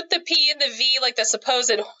 put the P in the V like the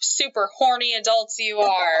supposed super horny adults you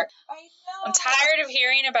are. I know. I'm tired of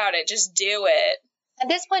hearing about it. Just do it. At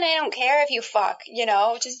this point, I don't care if you fuck, you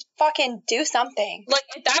know? Just fucking do something. Like,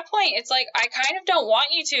 at that point, it's like, I kind of don't want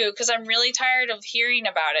you to because I'm really tired of hearing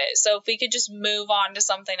about it. So if we could just move on to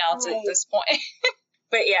something else at this point.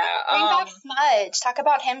 But yeah. Bring back Smudge. Talk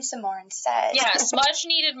about him some more instead. Yeah, Smudge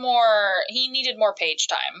needed more page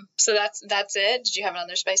time. So that's it. Did you have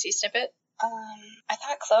another spicy snippet? I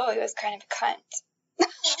thought Chloe was kind of a cunt.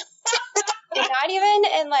 And not even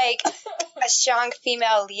in, like, a strong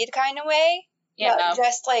female lead kind of way. Yeah, but no.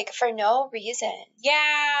 just, like, for no reason. Yeah.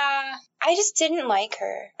 I just didn't like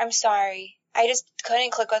her. I'm sorry. I just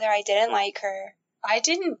couldn't click with her. I didn't like her. I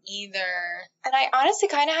didn't either. And I honestly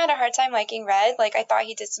kind of had a hard time liking Red. Like, I thought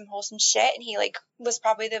he did some wholesome shit, and he, like, was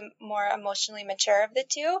probably the more emotionally mature of the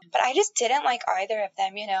two. But I just didn't like either of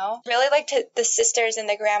them, you know? Really liked the sisters and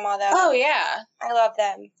the grandma, though. Oh, yeah. I love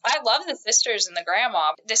them. I love the sisters and the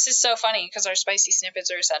grandma. This is so funny because our spicy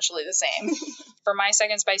snippets are essentially the same. For my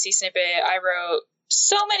second spicy snippet, I wrote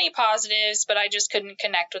so many positives, but I just couldn't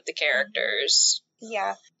connect with the characters.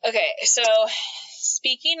 Yeah. Okay, so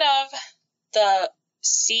speaking of the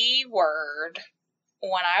C word,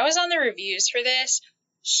 when I was on the reviews for this,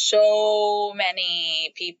 so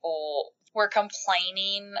many people were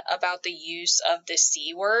complaining about the use of the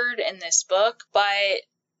C word in this book,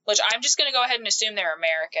 which I'm just going to go ahead and assume they're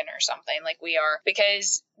American or something like we are,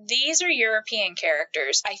 because these are European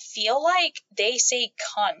characters. I feel like they say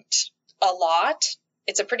cunt a lot.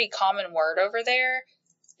 It's a pretty common word over there.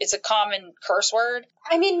 It's a common curse word.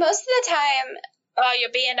 I mean, most of the time... Oh,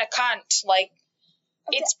 you're being a cunt. Like,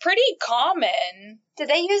 it's pretty common. Did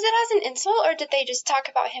they use it as an insult, or did they just talk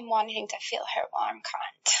about him wanting to feel her warm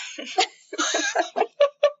cunt?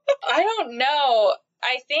 I don't know.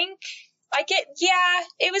 I think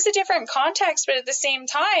it was a different context, but at the same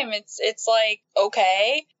time, it's like,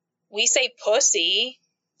 okay, we say pussy.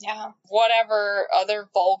 Yeah. Whatever other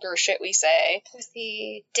vulgar shit we say.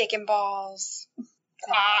 Pussy, dick and balls.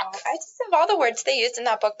 Cock. I just, of all the words they used in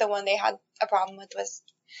that book, the one they had a problem with was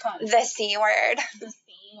Cunt. the C word. The C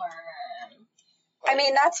word. I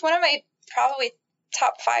mean, that's one of my probably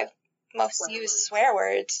top 5 most used swear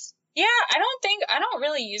words. Yeah, I don't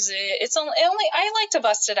really use it. It's only I like to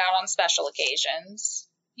bust it out on special occasions,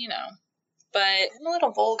 you know. But I'm a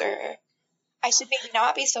little vulgar. I should maybe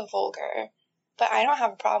not be so vulgar, but I don't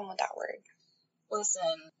have a problem with that word.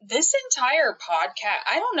 Listen, this entire podcast,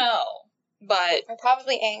 I don't know, but We're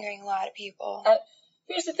probably angering a lot of people.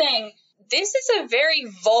 Here's the thing. This is a very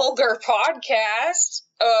vulgar podcast.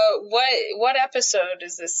 What episode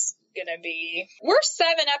is this gonna be? We're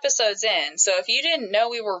 7 episodes in, so if you didn't know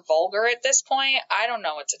we were vulgar at this point, I don't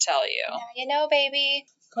know what to tell you. Now you know, baby.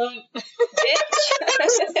 Bitch.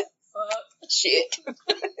 Shit.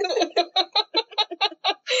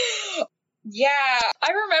 Yeah,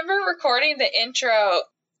 I remember recording the intro,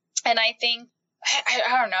 and I think,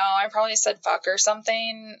 I don't know, I probably said fuck or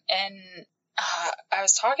something, and I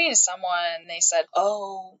was talking to someone, and they said,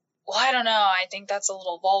 oh, well, I don't know, I think that's a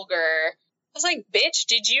little vulgar. I was like, bitch,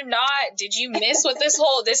 did you miss what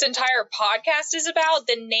this entire podcast is about?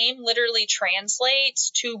 The name literally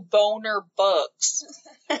translates to Boner Books.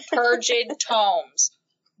 Turgid Tomes.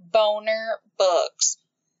 Boner Books.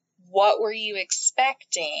 What were you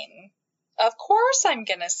expecting? Of course I'm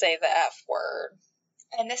gonna say the F word.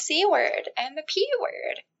 And the C word. And the P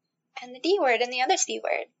word. And the D word. And the other C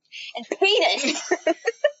word. And penis.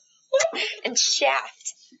 And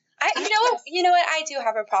shaft. You know what? I do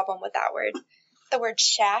have a problem with that word. The word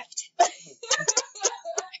shaft. I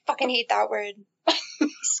fucking hate that word.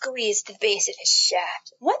 Squeezed the base of his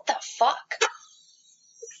shaft. What the fuck?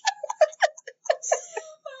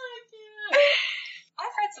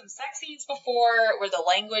 I've heard some sex scenes before where the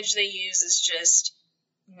language they use is just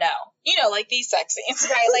no. You know, like these sex scenes.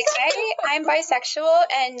 Right, like I'm bisexual,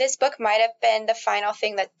 and this book might have been the final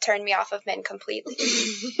thing that turned me off of men completely.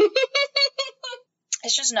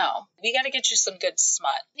 It's just no. We gotta get you some good smut.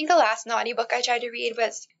 I think the last naughty book I tried to read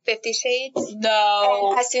was 50 Shades. No.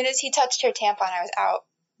 And as soon as he touched her tampon, I was out.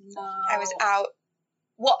 No. I was out.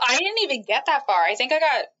 Well, I didn't even get that far. I think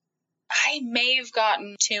I may have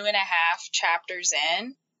gotten 2.5 chapters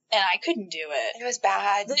in, and I couldn't do it. It was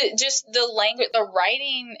bad. The language, the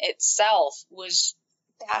writing itself was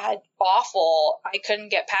Bad. awful. I couldn't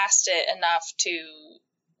get past it enough to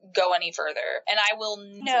go any further. And I will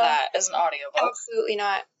do that as an audiobook. Absolutely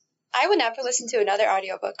not. I would never listen to another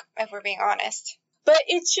audiobook, if we're being honest. But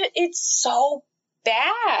it's so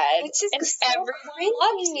bad. It's just and so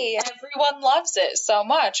everyone loves it so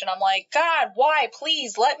much. And I'm like, God, why?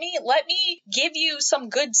 Please let me give you some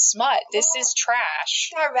good smut. This is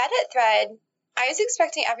trash. That Reddit thread, I was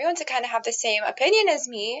expecting everyone to kind of have the same opinion as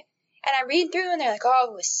me. And I read through and they're like, oh,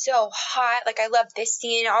 it was so hot. Like, I loved this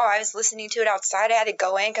scene. Oh, I was listening to it outside. I had to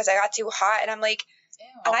go in because I got too hot. And I'm like,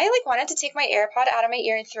 and I like wanted to take my AirPod out of my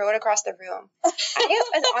ear and throw it across the room. I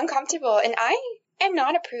was uncomfortable, and I am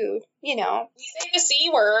not a prude, you know. We say the C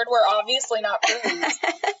word. We're obviously not prudes.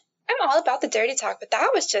 I'm all about the dirty talk, but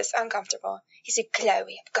that was just uncomfortable. He said,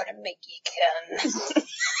 Chloe, I'm gonna make you come.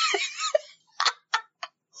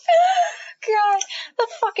 God, the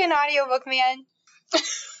fucking audiobook, man.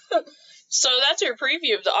 So that's your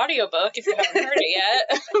preview of the audiobook if you haven't heard it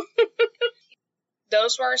yet.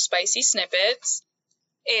 Those were our spicy snippets.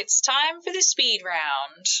 It's time for the speed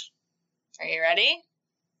round. Are you ready?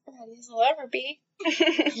 Ready as I'll ever be.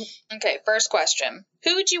 Okay, first question.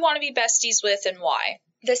 Who would you want to be besties with and why?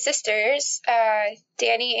 The sisters,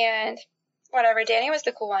 Danny and whatever. Danny was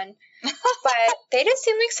the cool one. But they just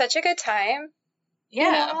seem like such a good time.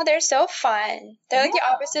 Yeah. You know, they're so fun. They're like the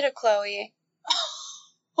opposite of Chloe.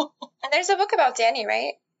 And there's a book about Danny,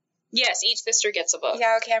 right? Yes, each sister gets a book.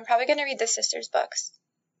 Yeah, okay. I'm probably going to read the sisters' books.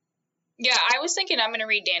 Yeah, I was thinking I'm going to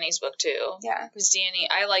read Danny's book too. Yeah. Because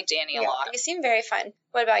I like Danny a lot. They seem very fun.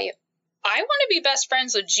 What about you? I want to be best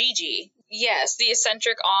friends with Gigi. Yes, the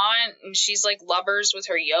eccentric aunt, and she's like lovers with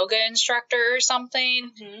her yoga instructor or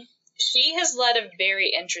something. Mm-hmm. She has led a very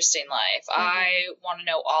interesting life. Mm-hmm. I want to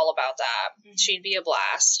know all about that. Mm-hmm. She'd be a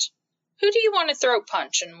blast. Who do you want to throat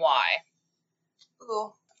punch and why?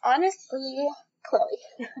 Ooh, honestly,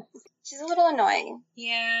 Chloe. She's a little annoying.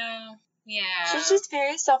 Yeah. She's just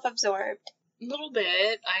very self-absorbed. A little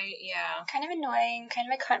bit. Kind of annoying, kind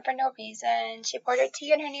of a cunt for no reason. She poured her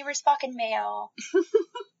tea in her neighbor's fucking mail.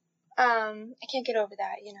 I can't get over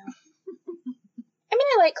that, you know. I mean,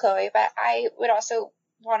 I like Chloe, but I would also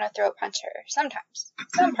want to throat punch her sometimes.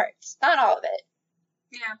 Some parts, not all of it.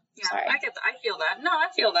 Yeah. Sorry. I feel that. No, I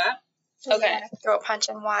feel that. Okay. Throat punch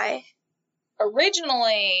and why?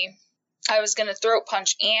 Originally, I was going to throat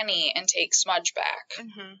punch Annie and take Smudge back.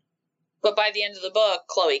 Mm-hmm. But by the end of the book,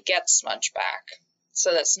 Chloe gets Smudge back.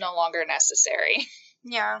 So that's no longer necessary.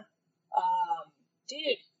 Yeah.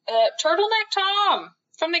 Turtleneck Tom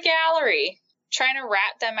from the gallery. Trying to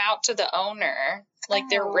rat them out to the owner. Like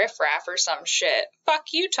they're riffraff or some shit. Fuck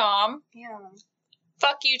you, Tom. Yeah.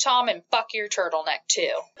 Fuck you, Tom, and fuck your turtleneck,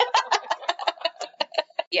 too.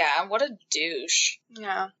 Yeah, what a douche.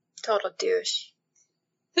 Yeah, total douche.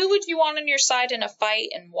 Who would you want on your side in a fight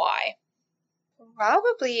and why?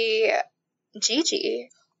 Probably Gigi.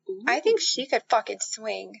 Ooh. I think she could fucking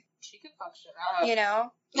swing. She could fuck shit up. You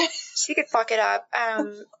know? She could fuck it up.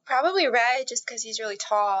 Probably Red, just because he's really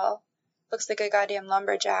tall. Looks like a goddamn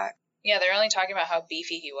lumberjack. Yeah, they're only talking about how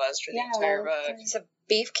beefy he was for the entire book. He's a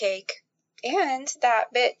beefcake. And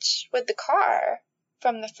that bitch with the car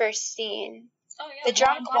from the first scene. Oh, yeah. The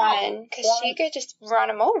drunk one, because she could just run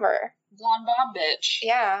him over. Blonde Bob bitch.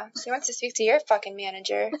 Yeah, she wants to speak to your fucking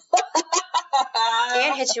manager.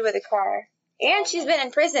 And hit you with a car. And she's been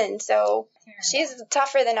in prison, so she's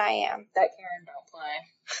tougher than I am. That Karen don't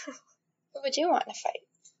play. Who would you want in a fight?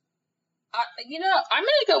 I'm going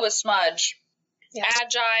to go with Smudge. Yeah.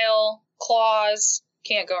 Agile, claws,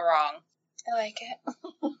 can't go wrong. I like it.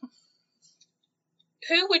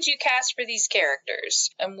 Who would you cast for these characters?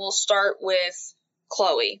 And we'll start with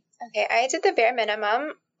Chloe. Okay, I did the bare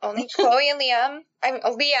minimum. Only Chloe and Liam.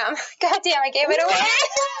 Liam. God damn, I gave it away.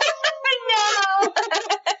 No.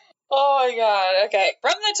 Oh my god. Okay,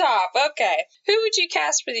 from the top. Okay. Who would you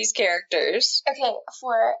cast for these characters? Okay,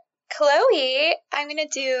 for Chloe, I'm going to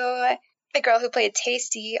do the girl who played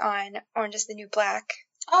Tasty on Orange is the New Black.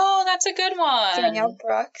 Oh, that's a good one. Danielle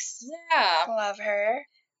Brooks. Yeah. Love her.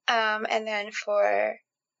 And then for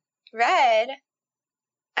Red,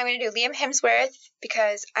 I'm going to do Liam Hemsworth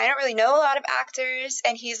because I don't really know a lot of actors,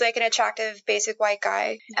 and he's like an attractive, basic white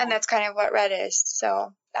guy, and that's kind of what Red is.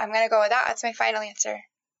 So I'm going to go with that. That's my final answer.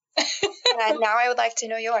 And now I would like to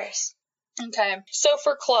know yours. Okay. So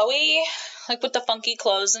for Chloe, like with the funky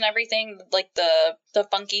clothes and everything, like the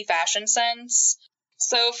funky fashion sense.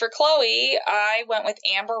 So for Chloe, I went with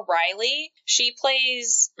Amber Riley. She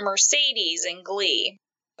plays Mercedes in Glee.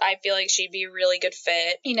 I feel like she'd be a really good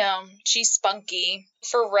fit. You know, she's spunky.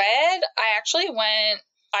 For Red, I actually went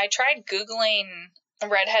I tried Googling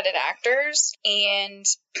redheaded actors, and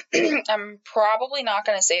I'm probably not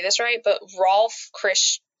going to say this right, but Rolf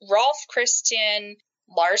Christian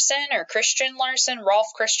Larsen,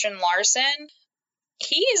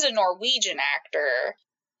 he is a Norwegian actor.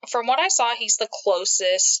 From what I saw, he's the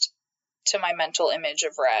closest to my mental image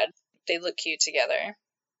of Red. They look cute together.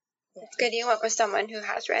 It's good you went with someone who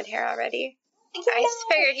has red hair already. I just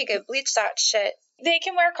figured he could bleach that shit. They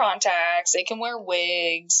can wear contacts, they can wear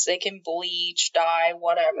wigs, they can bleach, dye,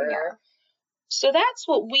 whatever. Yeah. So that's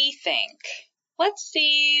what we think. Let's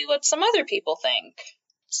see what some other people think.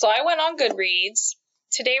 So I went on Goodreads.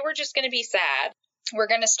 Today we're just going to be sad. We're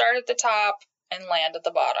going to start at the top and land at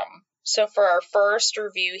the bottom. So for our first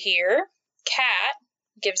review here, Kat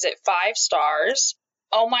gives it 5 stars.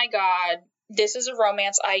 Oh my god, this is a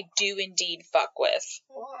romance I do indeed fuck with.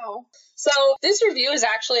 Wow. So this review is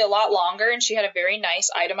actually a lot longer, and she had a very nice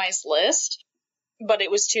itemized list, but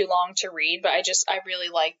it was too long to read, but I really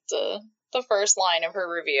liked the first line of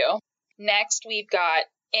her review. Next, we've got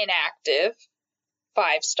Inactive,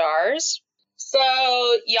 5 stars. So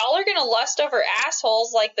y'all are gonna lust over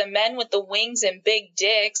assholes like the men with the wings and big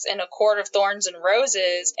dicks and A Court of Thorns and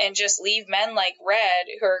Roses, and just leave men like Red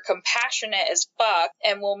who are compassionate as fuck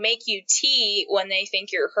and will make you tea when they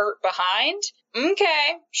think you're hurt behind?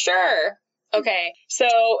 Okay, sure. Okay, so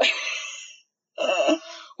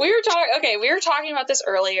we were talking about this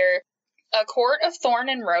earlier. A Court of Thorn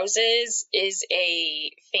and Roses is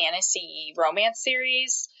a fantasy romance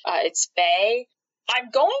series. It's fae. I'm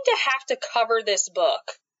going to have to cover this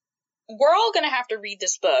book. We're all going to have to read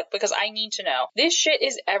this book because I need to know. This shit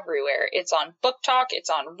is everywhere. It's on Book Talk. It's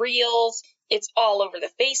on Reels. It's all over the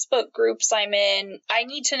Facebook groups I'm in. I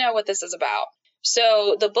need to know what this is about.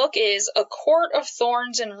 So the book is A Court of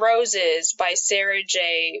Thorns and Roses by Sarah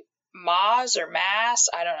J. Maas or Mass.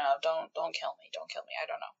 I don't know. Don't kill me. Don't kill me. I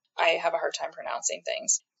don't know. I have a hard time pronouncing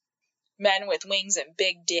things. Men with wings and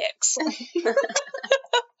big dicks.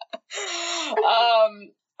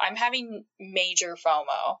 I'm having major FOMO.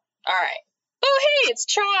 All right. Oh, hey, it's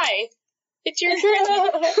Chai. It's your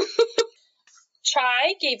turn.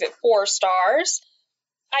 Chai gave it 4 stars.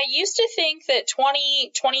 I used to think that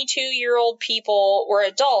 22-year-old people were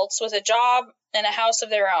adults with a job and a house of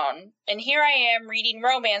their own. And here I am reading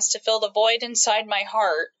romance to fill the void inside my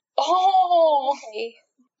heart. Oh. Okay.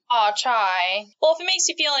 Aw, Chai. Well, if it makes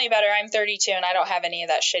you feel any better, I'm 32 and I don't have any of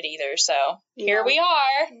that shit either, so here we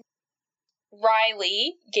are.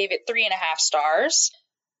 Riley gave it 3.5 stars.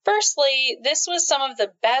 Firstly, this was some of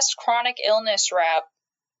the best chronic illness rap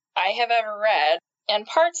I have ever read, and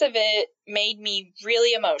parts of it made me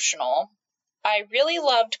really emotional. I really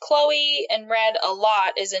loved Chloe and Red a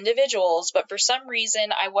lot as individuals, but for some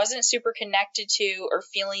reason I wasn't super connected to or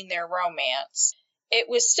feeling their romance. It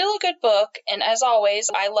was still a good book, and as always,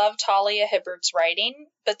 I love Talia Hibbert's writing,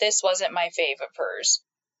 but this wasn't my fave of hers.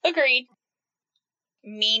 Agreed.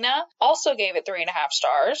 Mina also gave it 3.5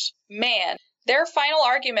 stars. Man, their final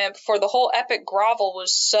argument before the whole epic grovel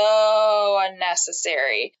was so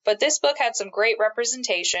unnecessary. But this book had some great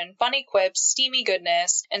representation, funny quips, steamy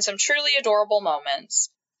goodness, and some truly adorable moments.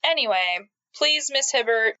 Anyway, please, Miss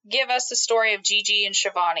Hibbert, give us the story of Gigi and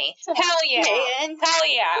Shivani. Hell yeah! Hell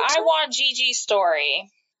yeah! I want Gigi's story.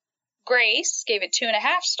 Grace gave it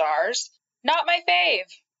 2.5 stars. Not my fave.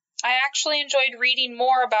 I actually enjoyed reading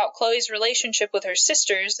more about Chloe's relationship with her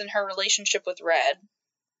sisters than her relationship with Red.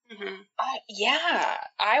 Mm-hmm. Yeah,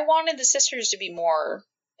 I wanted the sisters to be more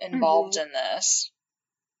involved in this.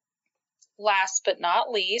 Last but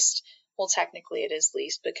not least, well, technically it is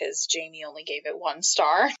least because Jamie only gave it 1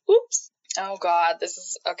 star. Oops. Oh god, this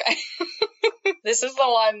is, okay. This is the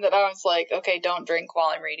one that I was like, okay, don't drink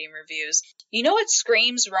while I'm reading reviews. You know what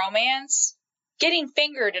screams romance? Getting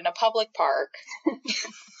fingered in a public park.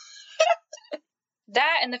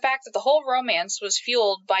 That and the fact that the whole romance was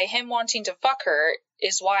fueled by him wanting to fuck her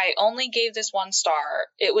is why I only gave this 1 star.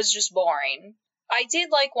 It was just boring. I did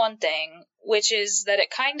like one thing, which is that it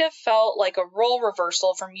kind of felt like a role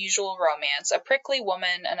reversal from usual romance, a prickly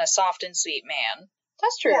woman and a soft and sweet man.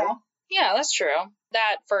 That's true. Yeah, that's true.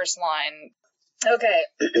 That first line. Okay.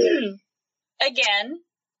 Again,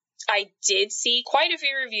 I did see quite a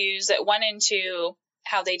few reviews that went into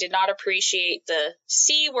how they did not appreciate the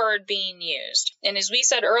C word being used. And as we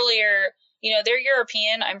said earlier, you know, they're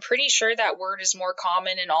European. I'm pretty sure that word is more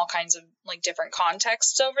common in all kinds of, like, different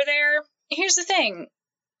contexts over there. Here's the thing.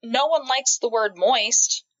 No one likes the word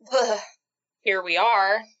moist. Ugh. Here we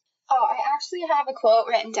are. Oh, I actually have a quote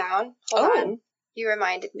written down. Hold on. You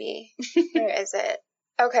reminded me. Where is it?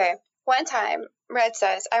 Okay. One time, Red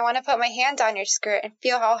says, I want to put my hand on your skirt and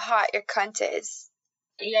feel how hot your cunt is.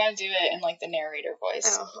 You gotta do it in, like, the narrator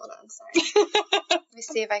voice. Oh, hold on, sorry. Let me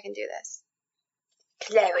see if I can do this.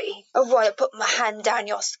 Chloe, I want to put my hand down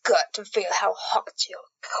your skirt and feel how hot your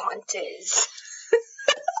cunt is.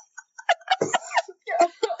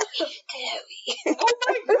 Chloe. Oh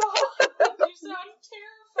my god! You sound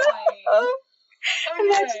terrifying. Okay.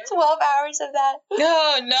 Imagine 12 hours of that.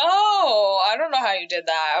 No, I don't know how you did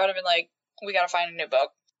that. I would have been like, we gotta find a new book.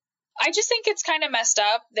 I just think it's kind of messed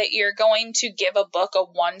up that you're going to give a book a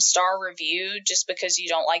 1-star review just because you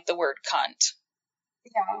don't like the word cunt.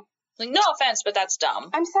 Yeah. Like, no offense, but that's dumb.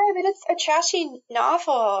 I'm sorry, but it's a trashy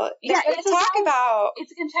novel. Yeah, it's going to talk about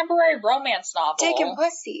It's a contemporary romance novel. dick and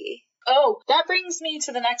pussy. Oh, that brings me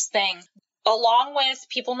to the next thing. Along with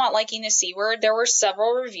people not liking the C word, there were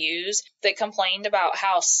several reviews that complained about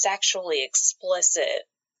how sexually explicit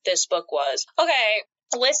this book was. Okay,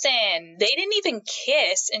 listen, they didn't even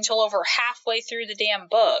kiss until over halfway through the damn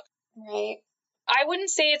book. Right. I wouldn't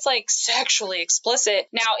say it's like sexually explicit.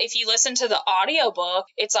 Now, if you listen to the audiobook,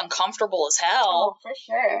 it's uncomfortable as hell. Oh, for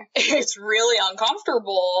sure. It's really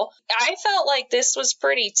uncomfortable. I felt like this was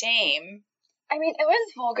pretty tame. I mean, it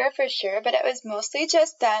was vulgar for sure, but it was mostly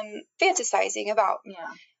just them fantasizing about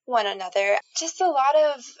one another. Just a lot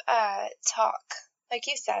of talk. Like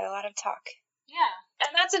you said, a lot of talk. Yeah.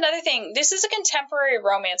 And that's another thing. This is a contemporary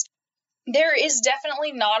romance. There is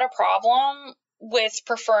definitely not a problem with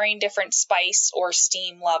preferring different spice or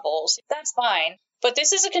steam levels. That's fine. But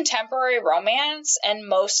this is a contemporary romance, and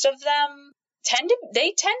most of them tend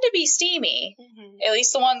to be steamy. Mm-hmm. At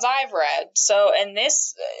least the ones I've read. So, and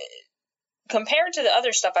this, compared to the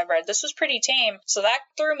other stuff I've read, this was pretty tame. So that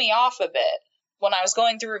threw me off a bit when I was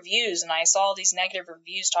going through reviews and I saw these negative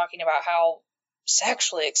reviews talking about how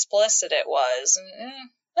sexually explicit it was. And,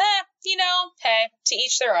 hey, to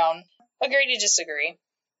each their own. Agree to disagree.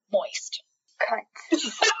 Moist. Cunt.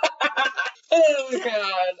 Oh,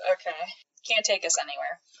 God. Okay. Can't take us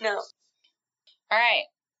anywhere. No. All right.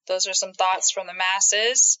 Those are some thoughts from the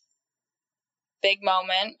masses. Big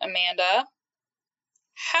moment, Amanda.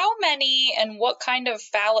 How many and what kind of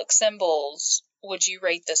phallic symbols would you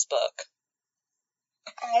rate this book?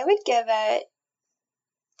 I would give it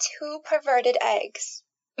 2 perverted eggs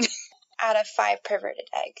out of 5 perverted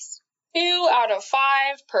eggs. 2 out of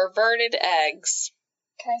 5 perverted eggs.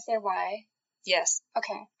 Can I say why? Yes.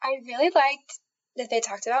 Okay. I really liked that they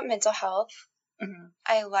talked about mental health. Mm-hmm.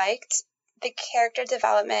 I liked the character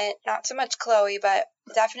development, not so much Chloe, but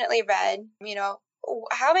definitely Red. You know,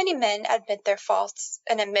 how many men admit their faults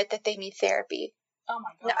and admit that they need therapy? Oh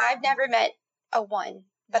my God. Now, I've never met a one,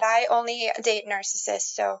 but I only date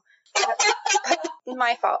narcissists, so that's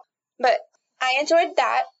my fault. But I enjoyed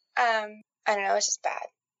that. I don't know, it was just bad.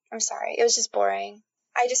 I'm sorry. It was just boring.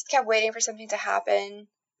 I just kept waiting for something to happen.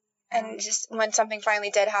 And just when something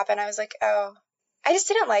finally did happen, I was like, oh. I just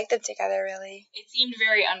didn't like them together, really. It seemed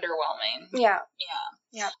very underwhelming. Yeah.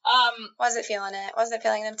 Yeah. Wasn't feeling it. Wasn't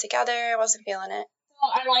feeling them together. Wasn't feeling it.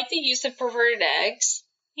 Well, I like the use of perverted eggs.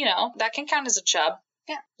 You know, that can count as a chub.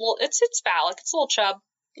 Yeah. Well, it's phallic. It's a little chub.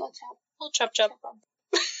 Little chub. Little chub.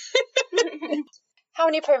 How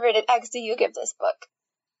many perverted eggs do you give this book?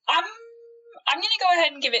 I'm going to go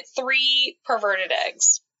ahead and give it 3 perverted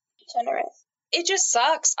eggs. Generous. It just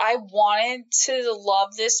sucks. I wanted to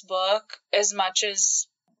love this book as much as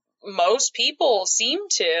most people seem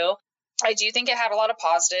to. I do think it had a lot of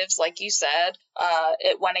positives, like you said.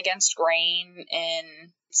 It went against grain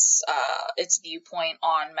in its viewpoint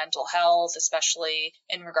on mental health, especially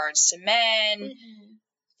in regards to men. Mm-hmm.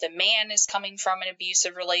 The man is coming from an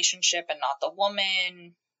abusive relationship and not the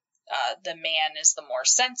woman. The man is the more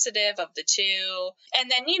sensitive of the two. And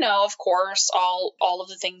then, you know, of course, all of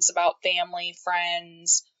the things about family,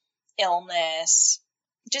 friends, illness,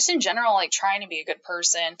 just in general, like trying to be a good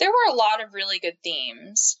person. There were a lot of really good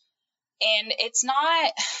themes. And it's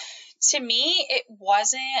not, to me, it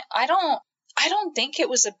wasn't, I don't think it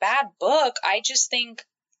was a bad book. I just think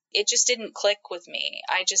it just didn't click with me.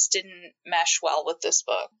 I just didn't mesh well with this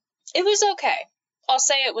book. It was okay. I'll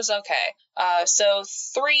say it was okay. So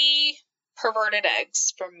 3 perverted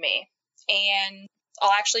eggs from me. And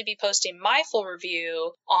I'll actually be posting my full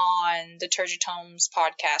review on the Turgid Tomes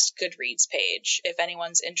podcast Goodreads page if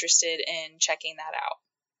anyone's interested in checking that out.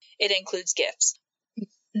 It includes GIFs.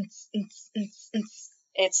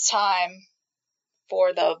 It's time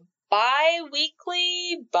for the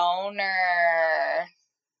bi-weekly boner.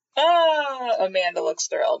 Amanda looks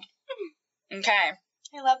thrilled. Okay.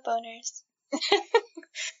 I love boners.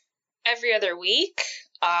 Every other week,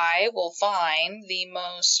 I will find the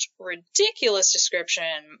most ridiculous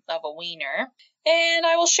description of a wiener, and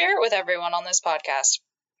I will share it with everyone on this podcast.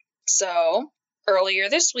 So, earlier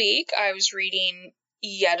this week, I was reading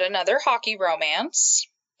yet another hockey romance.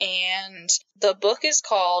 And the book is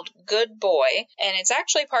called Good Boy, and it's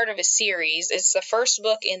actually part of a series. It's the first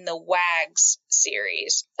book in the Wags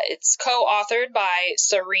series. It's co-authored by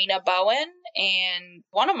Serena Bowen and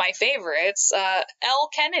one of my favorites, Elle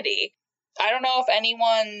Kennedy. I don't know if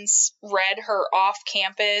anyone's read her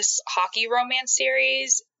off-campus hockey romance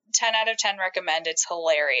series. 10 out of 10 recommend. It's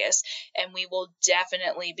hilarious. And we will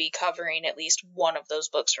definitely be covering at least one of those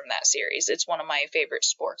books from that series. It's one of my favorite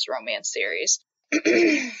sports romance series.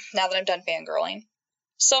 Now that I'm done fangirling.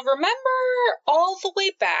 So remember all the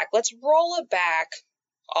way back, let's roll it back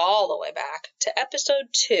all the way back to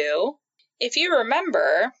episode 2. If you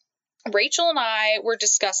remember, Rachel and I were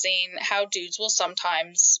discussing how dudes will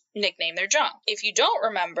sometimes nickname their junk. If you don't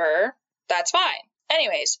remember, that's fine.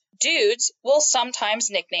 Anyways, dudes will sometimes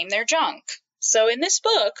nickname their junk. So in this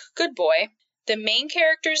book, Good Boy, the main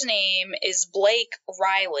character's name is Blake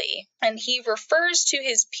Riley, and he refers to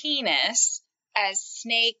his penis as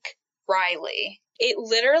Snake Riley. It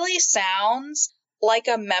literally sounds like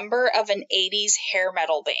a member of an 80s hair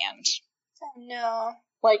metal band. Oh, no.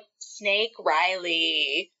 Like, Snake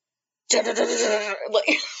Riley.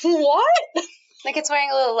 Like, what? Like it's wearing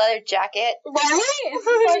a little leather jacket. Right? Like,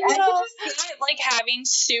 I can just see it, like, having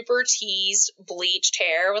super teased, bleached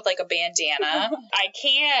hair with, like, a bandana. I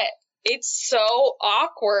can't. It's so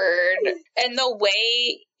awkward. And the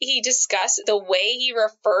way the way he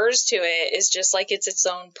refers to it is just like it's its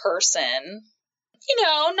own person. You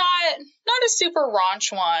know, not a super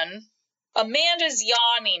raunch one. Amanda's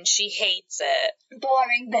yawning. She hates it.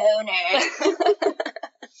 Boring boner.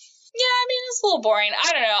 Yeah, I mean, it's a little boring.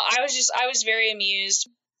 I don't know. I was very amused.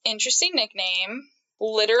 Interesting nickname.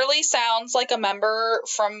 Literally sounds like a member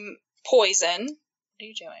from Poison. What are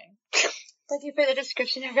you doing? Looking for the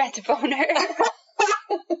description of Red's boner.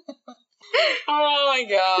 Oh my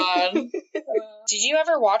god. Did you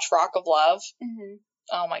ever watch Rock of Love? Mm-hmm.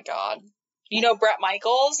 Oh my god. You know Bret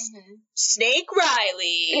Michaels? Mm-hmm. Snake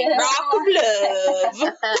Riley. Rock of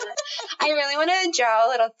Love. I really want to draw a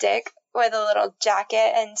little dick with a little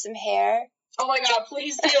jacket and some hair. Oh my god,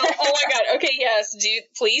 please do. Oh my god. Okay, yes,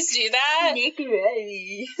 please do that. Snake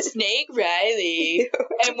Riley. Snake Riley.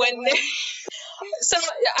 And when so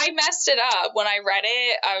I messed it up. When I read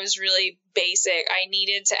it, I was really basic. I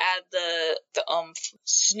needed to add the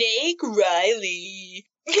Snake Riley.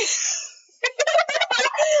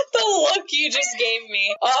 The look you just gave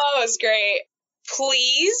me. Oh, it was great.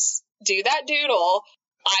 Please do that doodle.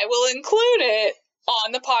 I will include it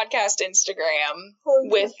on the podcast Instagram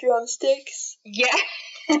with drumsticks. Yeah.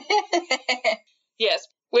 Yes.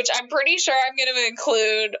 Which I'm pretty sure I'm going to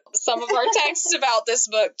include some of our texts about this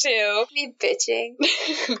book too. Me bitching.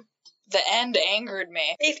 The end angered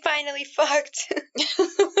me. They finally fucked.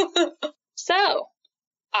 So,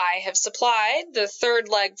 I have supplied the third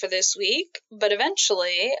leg for this week, but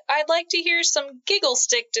eventually I'd like to hear some giggle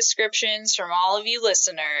stick descriptions from all of you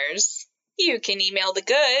listeners. You can email the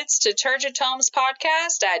goods to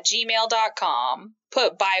turgidtomespodcast@gmail.com.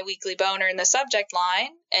 Put Biweekly Boner in the subject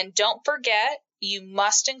line, and don't forget, you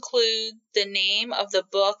must include the name of the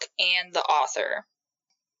book and the author.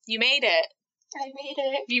 You made it. I made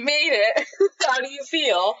it. You made it. How do you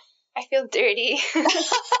feel? I feel dirty.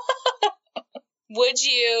 Would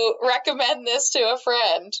you recommend this to a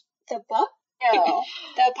friend? The book? No.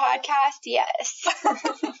 The podcast? Yes.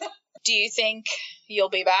 Do you think you'll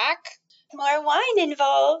be back? More wine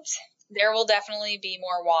involved. There will definitely be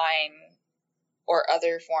more wine or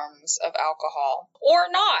other forms of alcohol. Or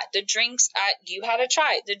not. The drinks, you had a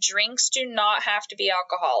try. The drinks do not have to be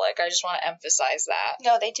alcoholic. I just want to emphasize that.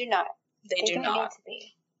 No, they do not. They do don't not. need to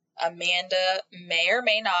be. Amanda may or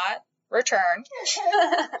may not return.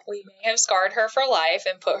 We may have scarred her for life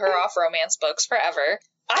and put her off romance books forever.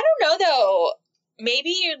 I don't know, though.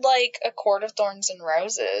 Maybe you'd like A Court of Thorns and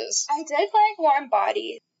Roses. I did like Warm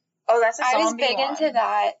Bodies. Oh, that's a zombie I was big one. into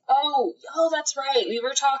that. Oh, that's right. We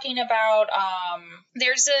were talking about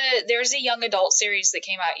there's a young adult series that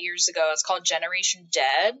came out years ago. It's called Generation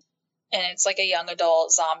Dead, and it's like a young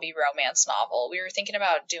adult zombie romance novel. We were thinking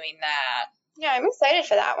about doing that. Yeah, I'm excited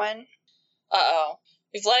for that one. Uh-oh.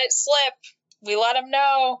 We've let it slip. We let them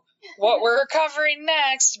know what we're covering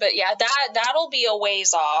next. But yeah, that'll be a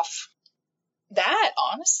ways off. That,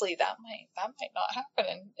 honestly, that might not happen,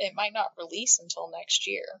 and it might not release until next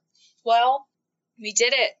year. Well, we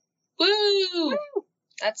did it. Woo! Woo!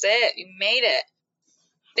 That's it. We made it.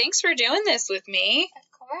 Thanks for doing this with me. Of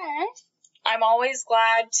course. I'm always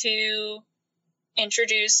glad to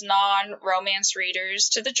introduce non-romance readers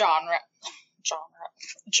to the genre.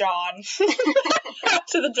 John.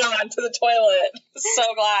 to the toilet. So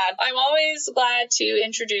glad. I'm always glad to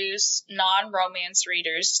introduce non-romance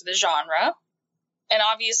readers to the genre. And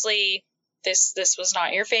obviously, this was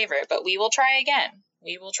not your favorite, but we will try again.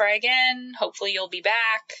 Hopefully you'll be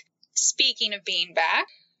back. Speaking of being back,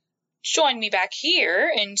 join me back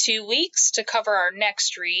here in 2 weeks to cover our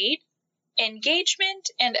next read, Engagement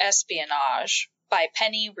and Espionage by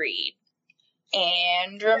Penny Reid.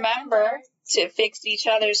 And remember to fix each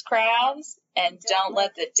other's crowns and don't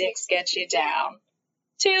let the dicks get you down.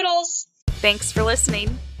 Toodles! Thanks for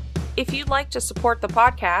listening. If you'd like to support the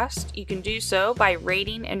podcast, you can do so by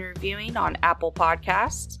rating and reviewing on Apple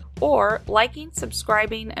Podcasts, or liking,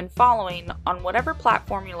 subscribing, and following on whatever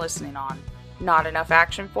platform you're listening on. Not enough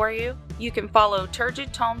action for you? You can follow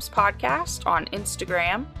Turgid Tomes Podcast on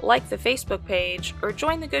Instagram, like the Facebook page, or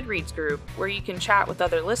join the Goodreads group, where you can chat with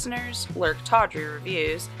other listeners, lurk tawdry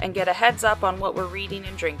reviews, and get a heads up on what we're reading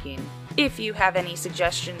and drinking. If you have any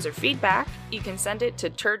suggestions or feedback, you can send it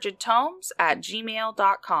to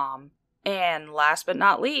turgidtomes@gmail.com. And last but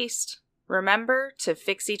not least, remember to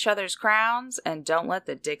fix each other's crowns and don't let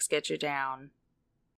the dicks get you down.